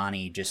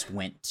Johnny just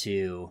went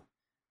to,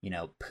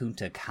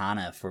 Punta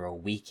Cana for a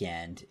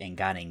weekend and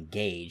got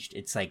engaged,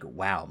 it's like,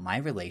 wow, my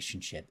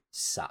relationship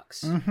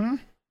sucks.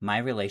 My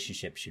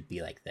relationship should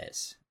be like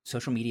this.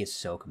 Social media is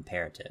so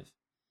comparative.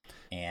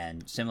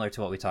 And similar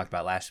to what we talked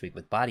about last week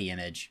with body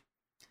image,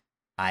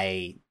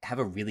 I have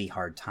a really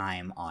hard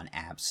time on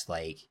apps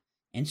like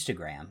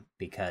Instagram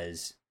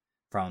because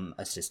from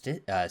a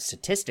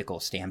statistical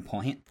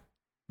standpoint,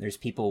 there's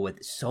people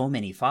with so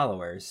many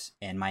followers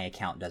and my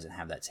account doesn't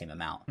have that same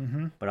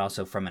amount. But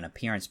also from an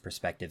appearance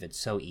perspective, it's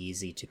so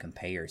easy to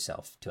compare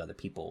yourself to other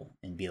people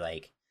and be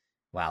like,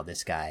 wow,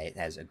 this guy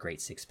has a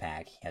great six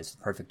pack. He has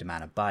the perfect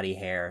amount of body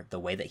hair. The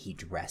way that he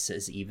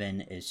dresses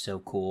even is so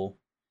cool.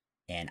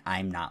 And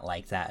I'm not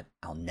like that.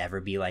 I'll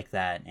never be like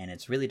that. And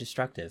it's really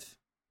destructive.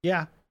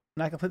 Yeah,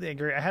 and I completely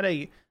agree. I had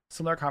a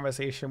similar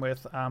conversation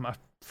with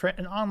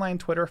an online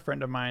Twitter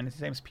friend of mine.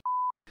 His name's P.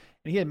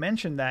 And he had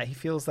mentioned that he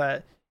feels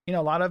that,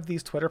 a lot of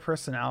these Twitter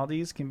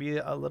personalities can be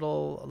a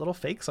little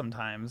fake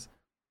sometimes.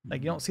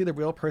 Like, you don't see the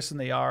real person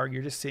they are.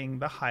 You're just seeing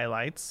the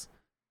highlights,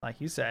 like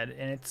you said.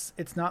 And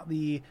it's not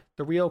the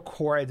real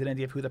core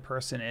identity of who the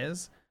person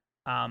is.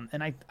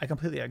 And I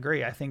completely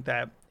agree. I think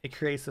that it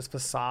creates this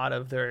facade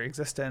of their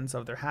existence,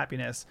 of their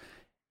happiness.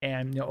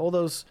 And, all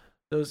those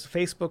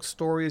Facebook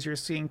stories you're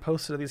seeing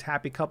posted of these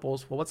happy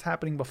couples, well, what's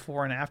happening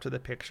before and after the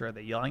picture? Are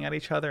they yelling at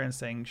each other and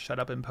saying, shut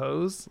up and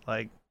pose?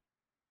 Like,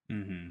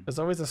 there's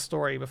always a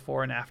story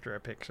before and after a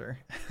picture.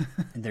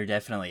 There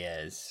definitely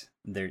is.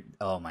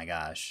 Oh my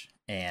gosh.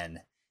 And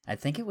I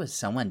think it was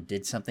someone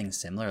did something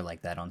similar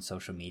like that on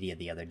social media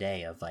the other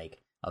day of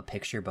like a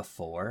picture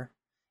before.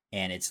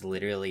 And it's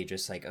literally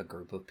just like a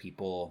group of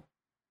people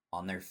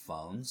on their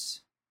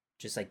phones,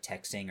 just like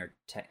texting or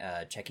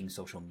checking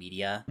social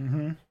media.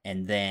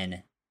 And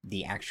then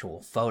the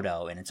actual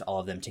photo, and it's all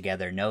of them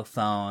together, no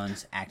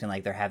phones, acting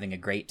like they're having a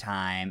great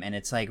time. And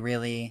it's like,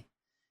 really?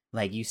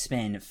 Like, you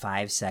spend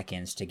 5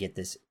 seconds to get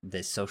this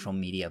social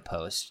media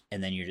post,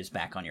 and then you're just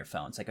back on your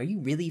phone. It's like, are you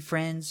really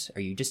friends? Are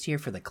you just here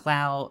for the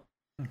clout?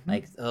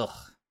 Like, ugh.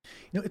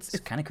 It's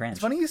kind of cringe.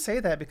 It's funny you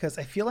say that because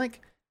I feel like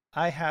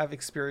I have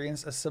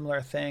experienced a similar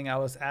thing. I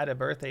was at a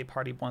birthday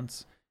party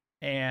once,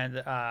 and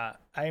I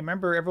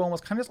remember everyone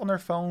was kind of just on their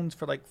phones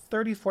for like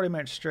 30, 40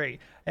 minutes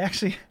straight.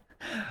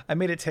 I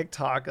made a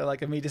TikTok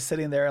like of me just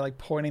sitting there like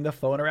pointing the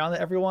phone around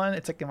at everyone.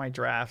 It's like in my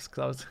drafts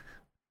because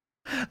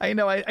I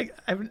was...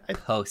 I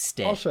post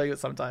it. I'll show you it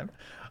sometime.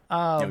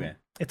 Okay.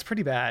 It's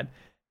pretty bad.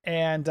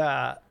 And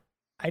I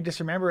just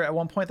remember at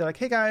one point they're like,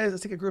 hey guys,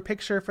 let's take a group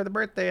picture for the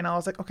birthday. And I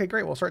was like, okay,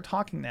 great, we'll start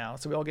talking now.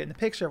 So we all get in the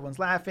picture, everyone's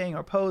laughing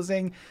or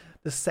posing.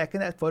 the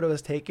second that photo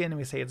is taken and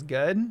we say it's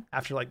good,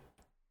 after like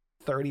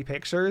 30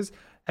 pictures,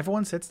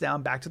 everyone sits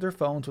down back to their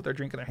phones with their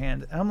drink in their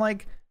hand. And I'm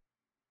like,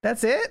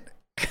 that's it?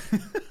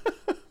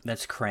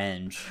 That's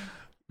cringe.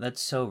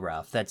 That's so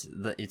rough.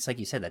 It's like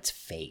you said, that's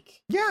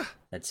fake. Yeah.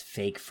 That's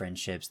fake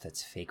friendships.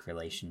 That's fake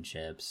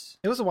relationships.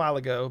 It was a while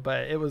ago,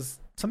 but it was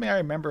something I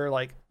remember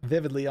like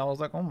vividly. I was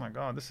like, oh my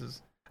God,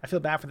 I feel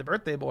bad for the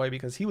birthday boy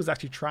because he was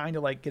actually trying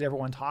to like get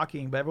everyone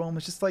talking, but everyone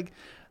was just like,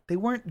 they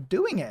weren't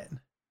doing it.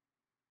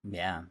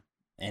 Yeah.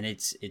 And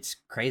it's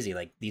crazy.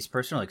 Like these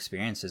personal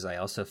experiences, I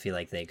also feel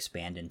like they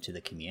expand into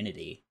the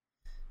community.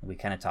 We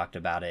kind of talked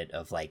about it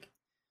of like,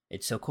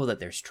 it's so cool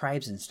that there's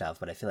tribes and stuff,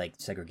 but I feel like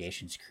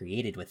segregation's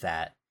created with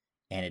that.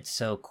 And it's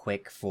so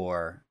quick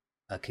for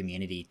a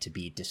community to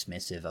be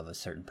dismissive of a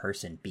certain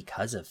person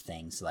because of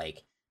things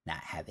like not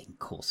having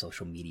cool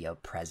social media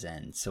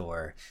presence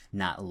or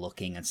not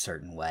looking a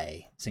certain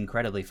way. It's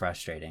incredibly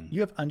frustrating.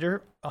 You have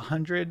under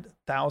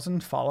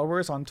 100,000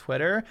 followers on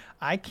Twitter.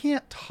 I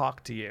can't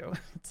talk to you.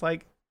 It's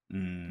like,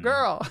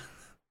 girl,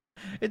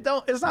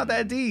 it's not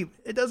that deep.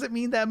 It doesn't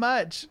mean that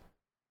much.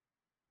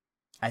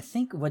 I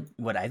think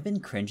what I've been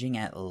cringing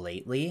at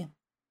lately,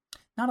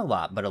 not a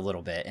lot, but a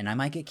little bit, and I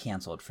might get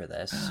canceled for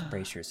this.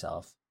 Brace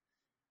yourself.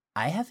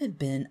 I haven't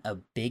been a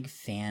big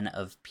fan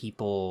of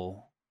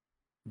people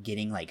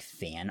getting like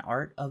fan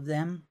art of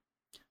them.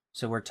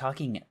 So we're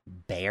talking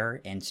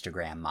bare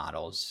Instagram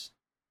models.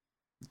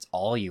 It's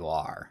all you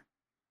are.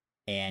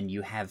 And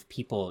you have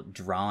people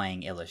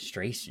drawing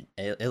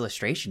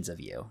illustrations of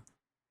you.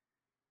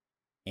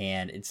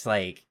 And it's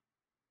like,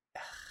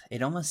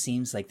 it almost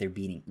seems like they're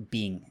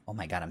being, oh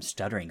my God, I'm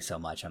stuttering so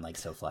much. I'm like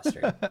so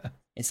flustered.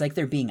 It's like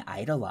they're being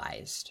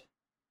idolized.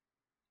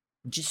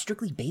 Just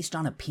strictly based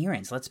on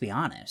appearance, let's be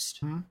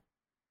honest.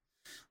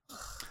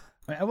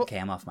 Okay,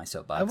 I'm off my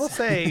soapbox. I will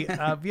say,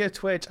 via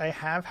Twitch, I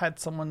have had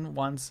someone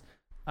once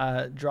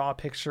draw a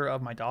picture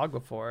of my dog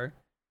before.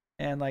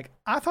 And like,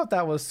 I thought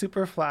that was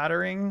super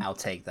flattering. I'll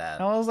take that.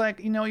 I was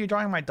like, you're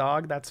drawing my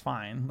dog. That's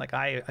fine. Like,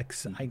 I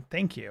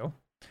thank you.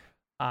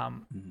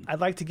 I'd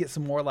like to get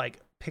some more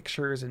like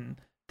pictures and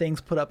things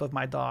put up of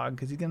my dog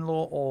because he's getting a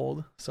little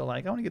old. So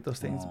like, I want to get those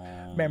things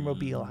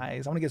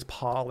memorialized. I want to get his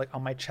paw like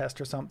on my chest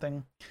or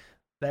something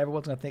that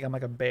everyone's gonna think I'm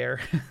like a bear.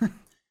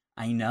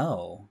 I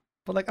know,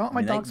 but like, I want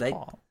my dog's paw. You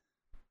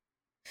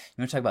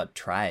want to talk about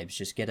tribes?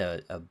 Just get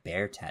a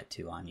bear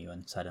tattoo on you,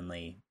 and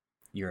suddenly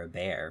you're a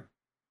bear.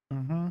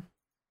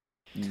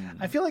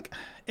 I feel like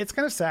it's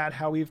kind of sad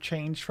how we've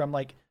changed from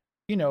like,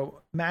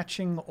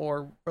 matching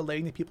or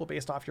relating to people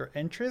based off your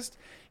interest.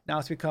 Now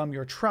it's become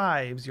your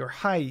tribes, your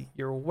height,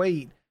 your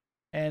weight.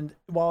 And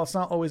while it's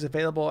not always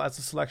available as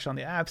a selection on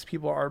the apps,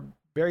 people are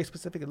very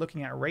specifically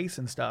looking at race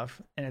and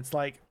stuff. And it's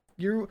like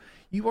you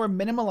are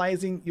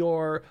minimalizing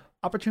your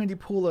opportunity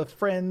pool of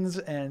friends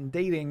and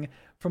dating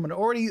from an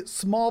already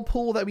small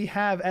pool that we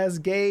have as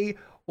gay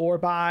or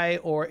bi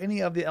or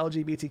any of the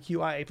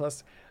LGBTQIA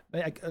plus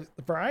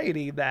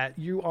variety, that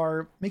you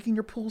are making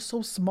your pool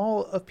so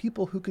small of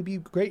people who could be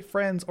great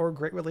friends or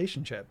great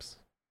relationships.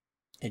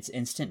 It's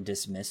instant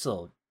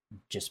dismissal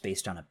just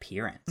based on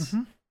appearance.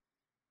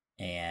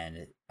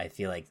 And I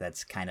feel like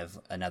that's kind of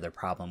another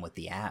problem with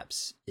the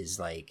apps is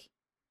like,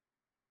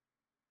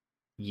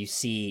 you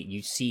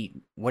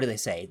see, what do they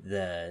say?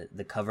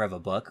 The cover of a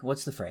book.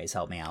 What's the phrase?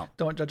 Help me out.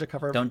 Don't judge a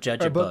cover. Don't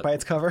judge a book by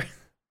its cover.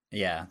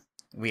 Yeah,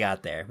 we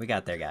got there,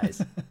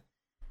 guys.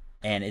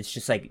 And it's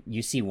just like,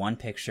 you see one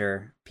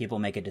picture, people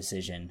make a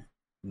decision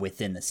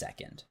within the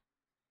second.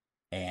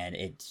 And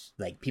it's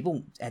like,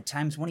 people at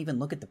times won't even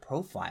look at the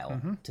profile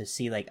to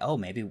see like, oh,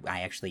 maybe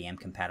I actually am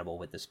compatible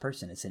with this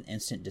person. It's an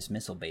instant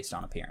dismissal based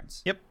on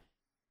appearance. Yep.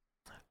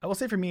 I will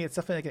say for me, it's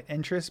definitely like an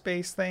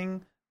interest-based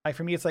thing. Like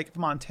for me, it's like if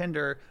I'm on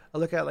Tinder, I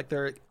look at like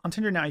on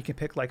Tinder now, you can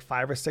pick like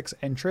 5 or 6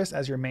 interests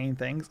as your main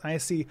things. And I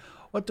see,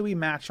 what do we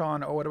match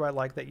on, or what do I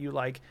like that you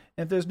like?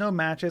 And if there's no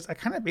matches, I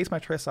kind of base my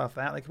choice off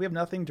that. Like if we have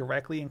nothing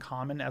directly in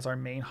common as our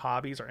main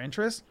hobbies or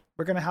interests,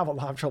 we're going to have a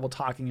lot of trouble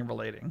talking and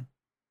relating.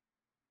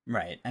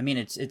 Right. I mean,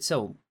 it's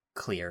so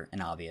clear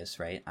and obvious,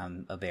 right?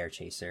 I'm a bear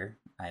chaser.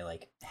 I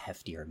like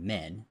heftier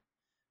men.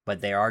 But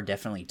there are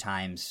definitely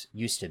times,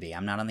 used to be,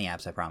 I'm not on the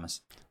apps, I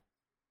promise.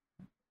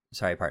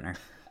 Sorry, partner.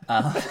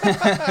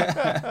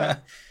 But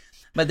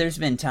there's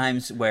been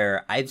times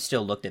where I've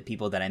still looked at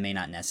people that I may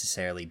not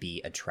necessarily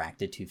be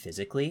attracted to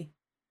physically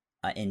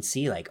and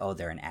see like, oh,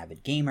 they're an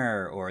avid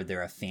gamer, or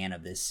they're a fan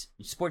of this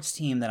sports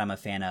team that I'm a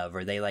fan of,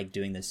 or they like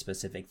doing this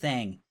specific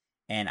thing.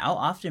 And I'll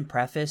often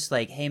preface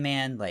like, hey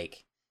man,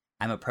 like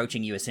I'm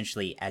approaching you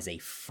essentially as a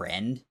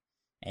friend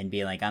and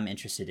be like, I'm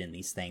interested in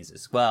these things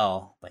as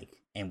well. Like,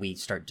 and we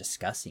start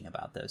discussing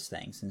about those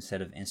things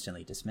instead of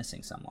instantly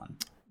dismissing someone.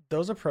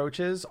 Those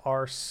approaches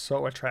are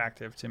so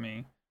attractive to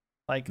me.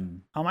 Like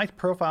on my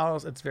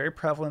profiles, it's very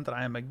prevalent that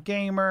I am a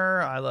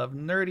gamer. I love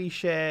nerdy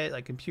shit,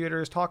 like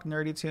computers, talk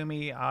nerdy to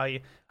me.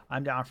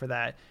 I'm down for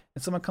that.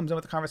 And someone comes in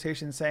with a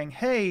conversation saying,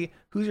 hey,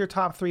 who's your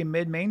top 3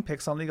 mid-main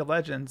picks on League of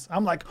Legends?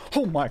 I'm like,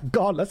 oh my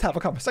God, let's have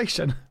a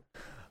conversation.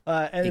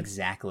 And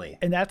exactly.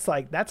 And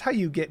that's how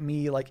you get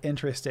me like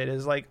interested,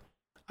 is like,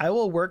 I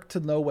will work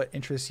to know what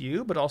interests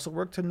you, but also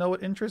work to know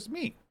what interests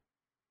me.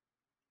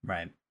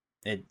 Right.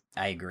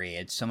 I agree.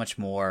 It's so much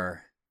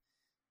more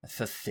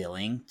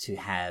fulfilling to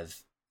have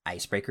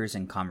icebreakers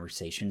and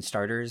conversation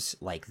starters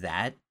like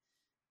that,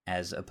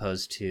 as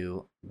opposed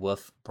to,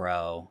 woof,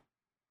 bro,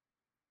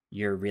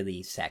 you're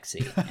really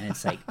sexy. And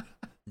it's like,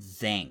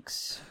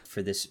 thanks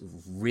for this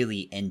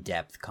really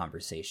in-depth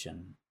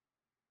conversation.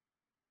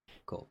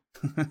 Cool.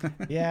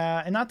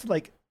 Yeah, and not to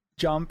like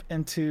jump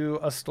into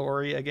a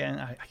story again.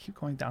 I keep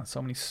going down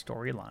so many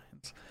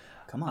storylines.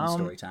 Come on,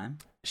 story time.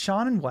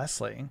 Sean and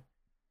Wesley,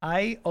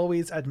 I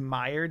always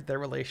admired their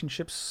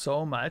relationship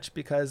so much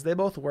because they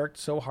both worked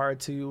so hard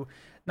to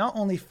not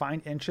only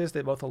find interests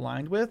they both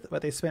aligned with,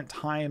 but they spent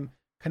time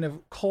kind of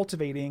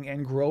cultivating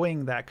and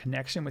growing that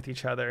connection with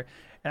each other.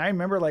 And I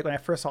remember like when I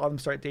first saw them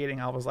start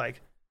dating, I was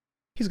like,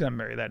 he's gonna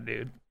marry that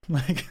dude.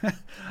 Like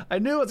I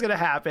knew it was gonna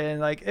happen.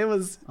 Like it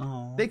was,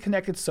 they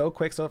connected so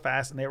quick, so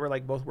fast, and they were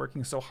like both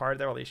working so hard at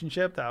their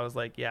relationship that I was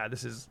like, yeah,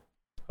 this is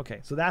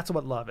okay. So that's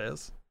what love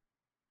is.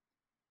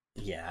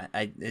 Yeah,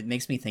 it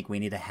makes me think we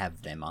need to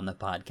have them on the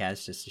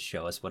podcast just to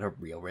show us what a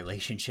real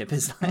relationship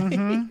is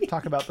like.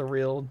 Talk about the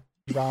real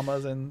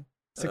dramas and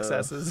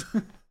successes.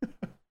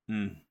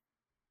 Mm.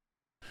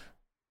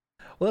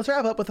 Well, let's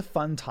wrap up with a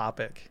fun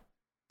topic.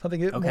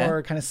 Something a bit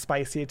more kind of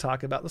spicy to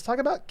talk about. Let's talk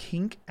about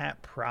kink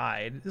at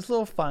Pride. This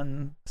little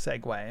fun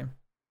segue.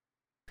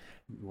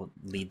 We'll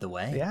lead the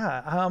way.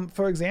 Yeah.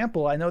 For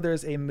example, I know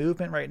there's a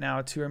movement right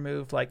now to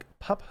remove like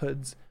pup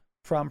hoods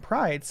from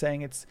Pride,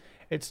 saying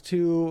it's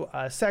too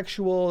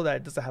sexual, that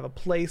it doesn't have a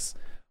place,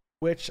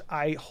 which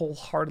I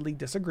wholeheartedly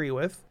disagree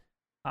with.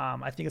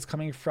 I think it's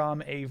coming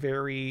from a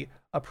very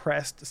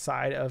oppressed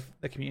side of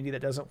the community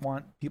that doesn't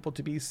want people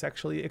to be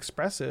sexually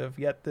expressive,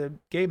 yet the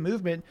gay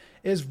movement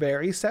is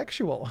very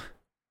sexual.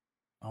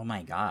 Oh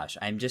my gosh.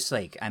 I'm just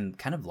like, I'm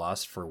kind of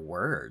lost for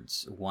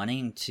words.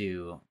 Wanting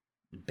to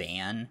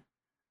ban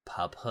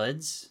pup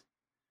hoods,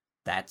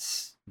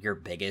 that's your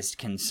biggest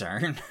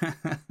concern.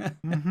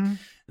 Mm-hmm.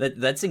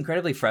 That's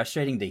incredibly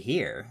frustrating to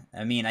hear.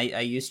 I mean, I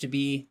used to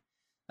be,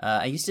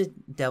 I used to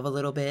delve a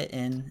little bit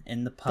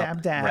in the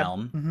pup dab.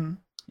 realm. Mm-hmm.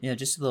 You know,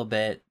 just a little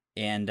bit,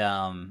 and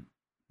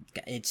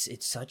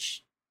it's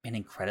such an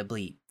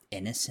incredibly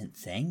innocent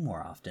thing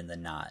more often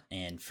than not,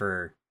 and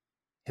for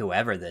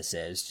whoever this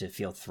is to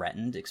feel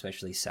threatened,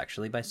 especially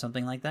sexually, by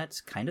something like that,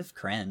 it's kind of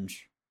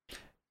cringe.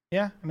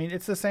 Yeah, I mean,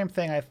 it's the same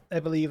thing. I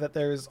believe that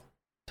there's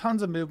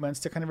tons of movements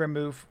to kind of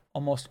remove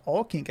almost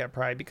all kink at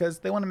Pride because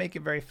they want to make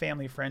it very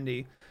family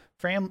friendly,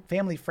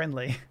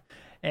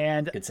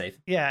 and good save.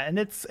 Yeah, and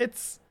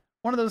it's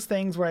one of those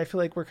things where I feel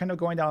like we're kind of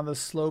going down the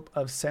slope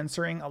of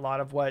censoring a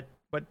lot of what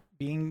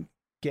being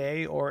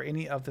gay or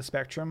any of the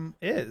spectrum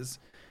is.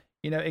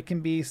 You know, it can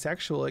be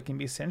sexual, it can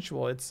be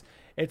sensual.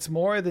 It's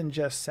more than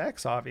just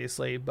sex,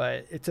 obviously,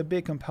 but it's a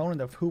big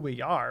component of who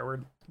we are. We're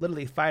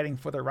literally fighting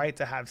for the right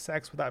to have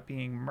sex without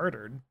being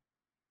murdered.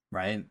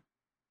 Right.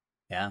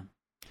 Yeah.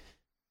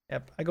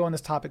 Yep. I go on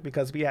this topic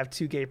because we have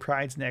 2 gay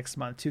prides next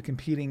month, 2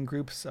 competing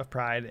groups of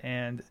pride,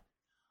 and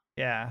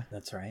yeah.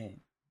 That's right.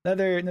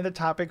 Another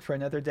topic for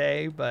another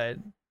day, but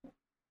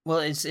well,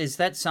 is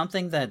that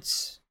something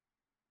that's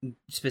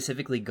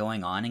specifically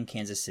going on in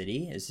Kansas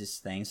City? Is this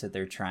things that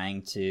they're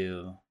trying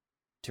to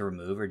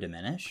remove or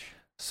diminish?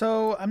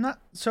 So I'm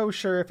not so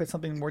sure if it's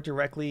something we're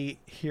directly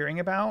hearing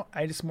about.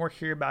 I just more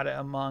hear about it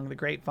among the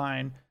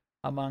grapevine,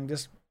 among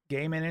just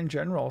gay men in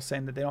general,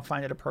 saying that they don't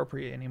find it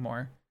appropriate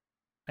anymore.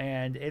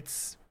 And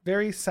it's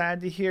very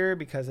sad to hear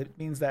because it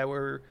means that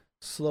we're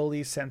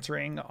slowly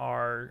censoring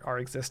our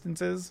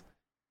existences,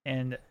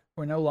 and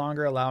we're no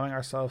longer allowing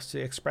ourselves to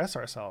express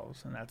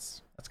ourselves, and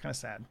that's kind of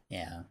sad.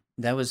 Yeah,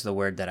 that was the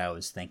word that I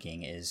was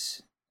thinking.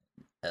 Is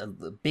a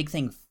big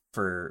thing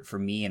for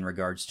me in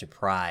regards to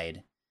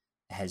pride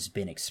has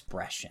been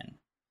expression,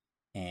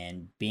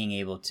 and being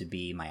able to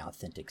be my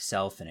authentic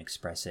self and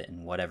express it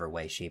in whatever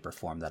way, shape, or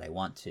form that I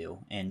want to.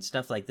 And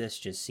stuff like this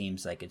just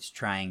seems like it's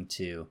trying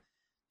to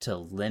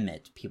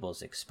limit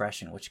people's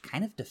expression, which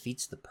kind of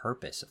defeats the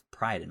purpose of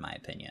pride, in my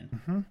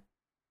opinion.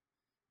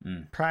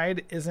 Mm-hmm.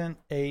 Pride isn't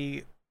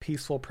a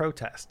peaceful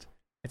protest.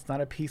 It's not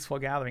a peaceful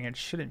gathering. It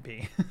shouldn't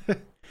be.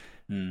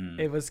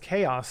 It was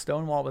chaos.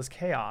 Stonewall was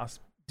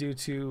chaos due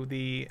to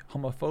the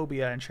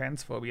homophobia and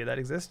transphobia that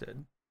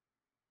existed.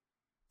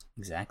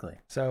 Exactly.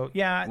 So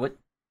yeah.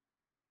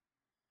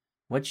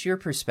 What's your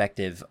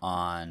perspective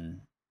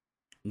on,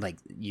 like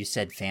you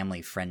said,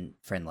 family friendly?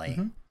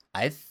 Mm-hmm.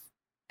 I've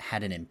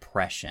had an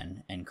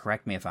impression, and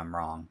correct me if I'm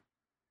wrong,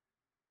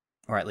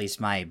 or at least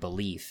my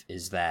belief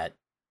is that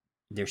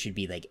there should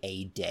be like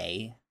a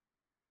day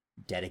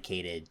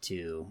dedicated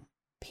to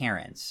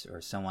parents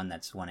or someone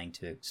that's wanting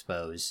to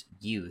expose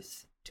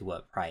youth to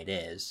what pride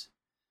is,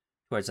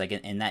 towards like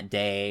in that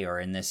day or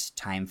in this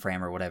time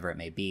frame or whatever it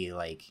may be,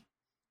 like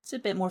it's a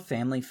bit more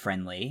family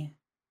friendly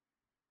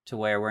to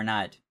where we're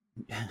not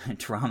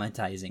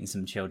traumatizing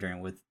some children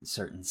with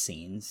certain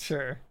scenes.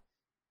 Sure.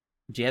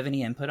 Do you have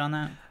any input on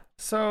that?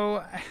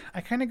 So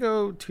I kind of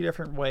go 2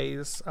 different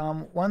ways.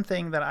 One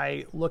thing that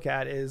I look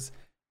at is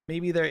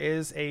maybe there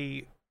is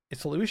a a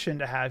solution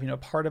to have,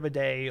 part of a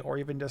day or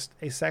even just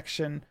a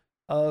section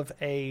of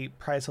a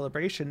Pride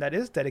celebration that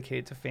is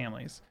dedicated to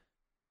families.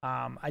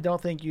 I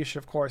don't think you should,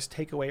 of course,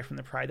 take away from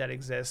the pride that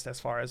exists as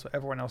far as what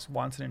everyone else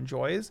wants and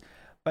enjoys.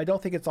 But I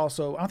don't think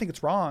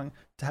it's wrong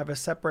to have a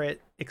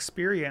separate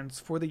experience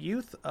for the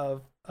youth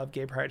of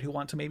gay pride who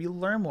want to maybe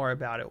learn more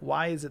about it.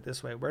 Why is it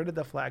this way? Where did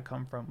the flag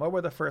come from? What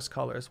were the first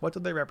colors? What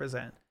did they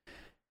represent?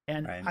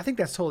 And right. I think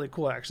that's totally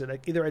cool, actually,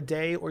 like either a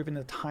day or even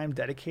a time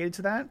dedicated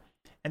to that.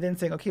 And then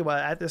saying, okay, well,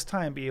 at this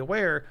time, be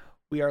aware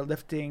we are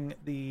lifting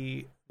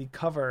the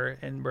cover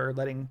and we're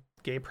letting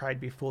gay pride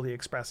be fully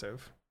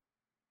expressive.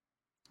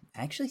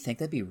 I actually think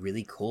that'd be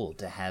really cool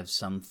to have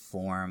some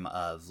form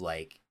of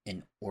like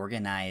an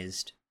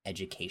organized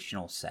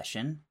educational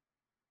session.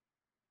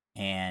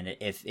 And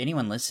if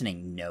anyone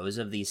listening knows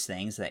of these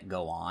things that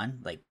go on,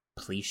 like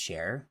please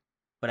share.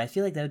 But I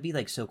feel like that would be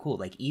like so cool.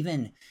 Like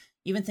even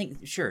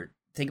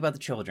think about the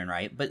children,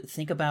 right? But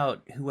think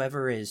about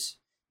whoever is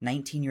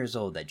 19 years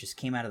old that just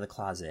came out of the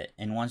closet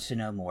and wants to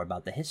know more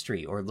about the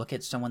history, or look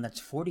at someone that's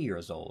 40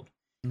 years old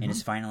and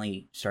is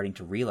finally starting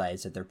to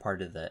realize that they're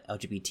part of the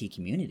LGBT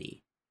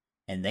community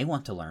and they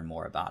want to learn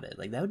more about it.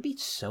 Like that would be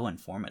so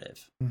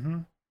informative.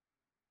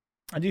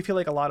 I do feel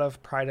like a lot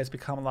of pride has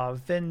become a lot of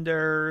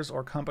vendors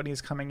or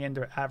companies coming in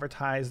to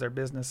advertise their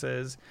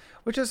businesses,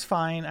 which is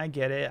fine. I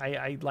get it.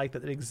 I like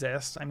that it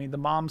exists. I mean, the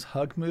mom's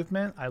hug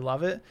movement, I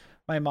love it.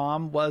 My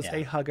mom was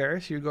a hugger.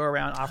 She would go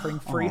around offering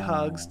free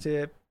hugs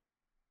to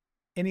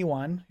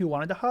anyone who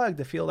wanted to hug,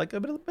 to feel like a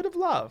bit of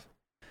love.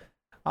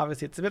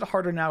 Obviously, it's a bit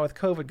harder now with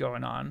COVID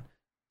going on,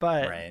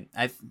 but right.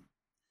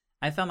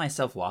 I found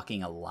myself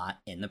walking a lot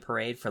in the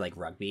parade for like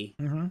rugby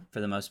for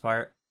the most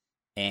part,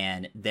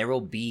 and there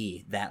will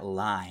be that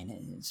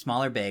line,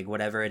 small or big,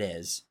 whatever it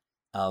is,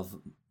 of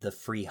the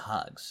free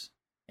hugs,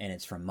 and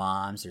it's from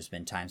moms. There's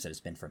been times that it's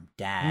been from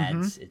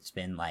dads. It's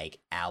been like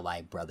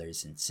ally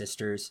brothers and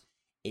sisters.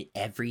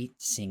 Every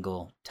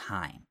single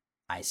time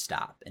I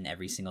stop, and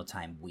every single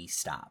time we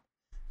stop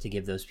to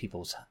give those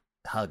people's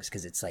hugs,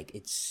 because it's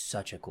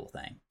such a cool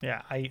thing.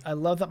 Yeah, I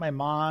love that my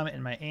mom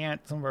and my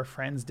aunt, some of our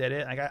friends did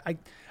it.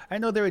 I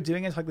know they were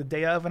doing it like the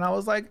day of, and I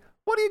was like,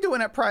 what are you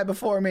doing at Pride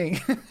before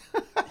me?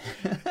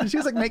 And she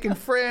was like making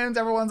friends.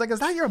 Everyone's like, is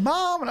that your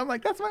mom? And I'm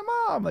like, that's my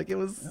mom. Like it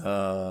was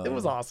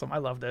awesome. I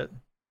loved it.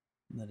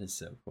 That is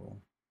so cool.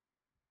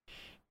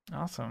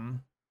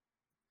 Awesome.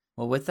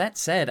 Well, with that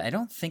said, I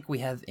don't think we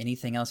have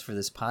anything else for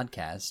this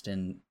podcast,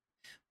 and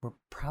we're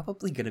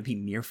probably going to be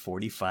near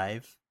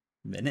 45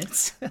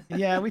 minutes.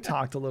 Yeah, we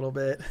talked a little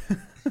bit.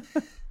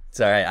 It's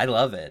all right. I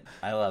love it.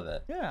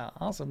 Yeah,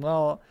 awesome.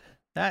 Well,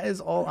 that is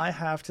all I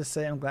have to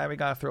say. I'm glad we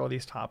got through all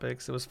these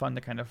topics. It was fun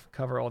to kind of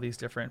cover all these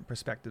different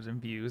perspectives and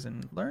views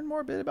and learn more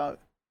a bit about,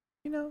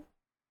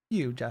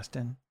 you,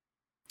 Justin.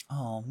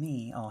 Oh,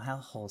 me. Oh, how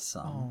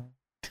wholesome.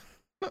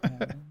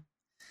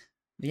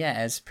 Yeah,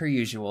 as per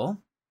usual,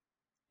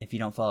 if you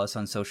don't follow us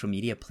on social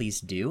media, please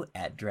do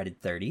at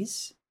Dreaded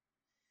 30s.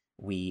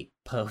 We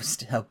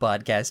post a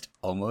podcast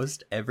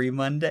almost every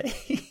Monday.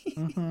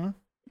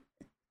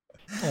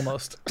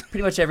 Almost.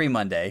 Pretty much every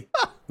Monday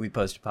we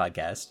post a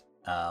podcast.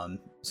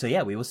 So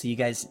yeah, we will see you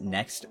guys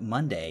next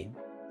Monday.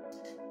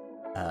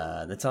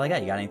 That's all I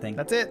got. You got anything?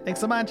 That's it. Thanks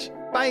so much.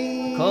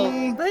 Bye.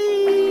 Cool.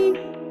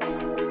 Bye.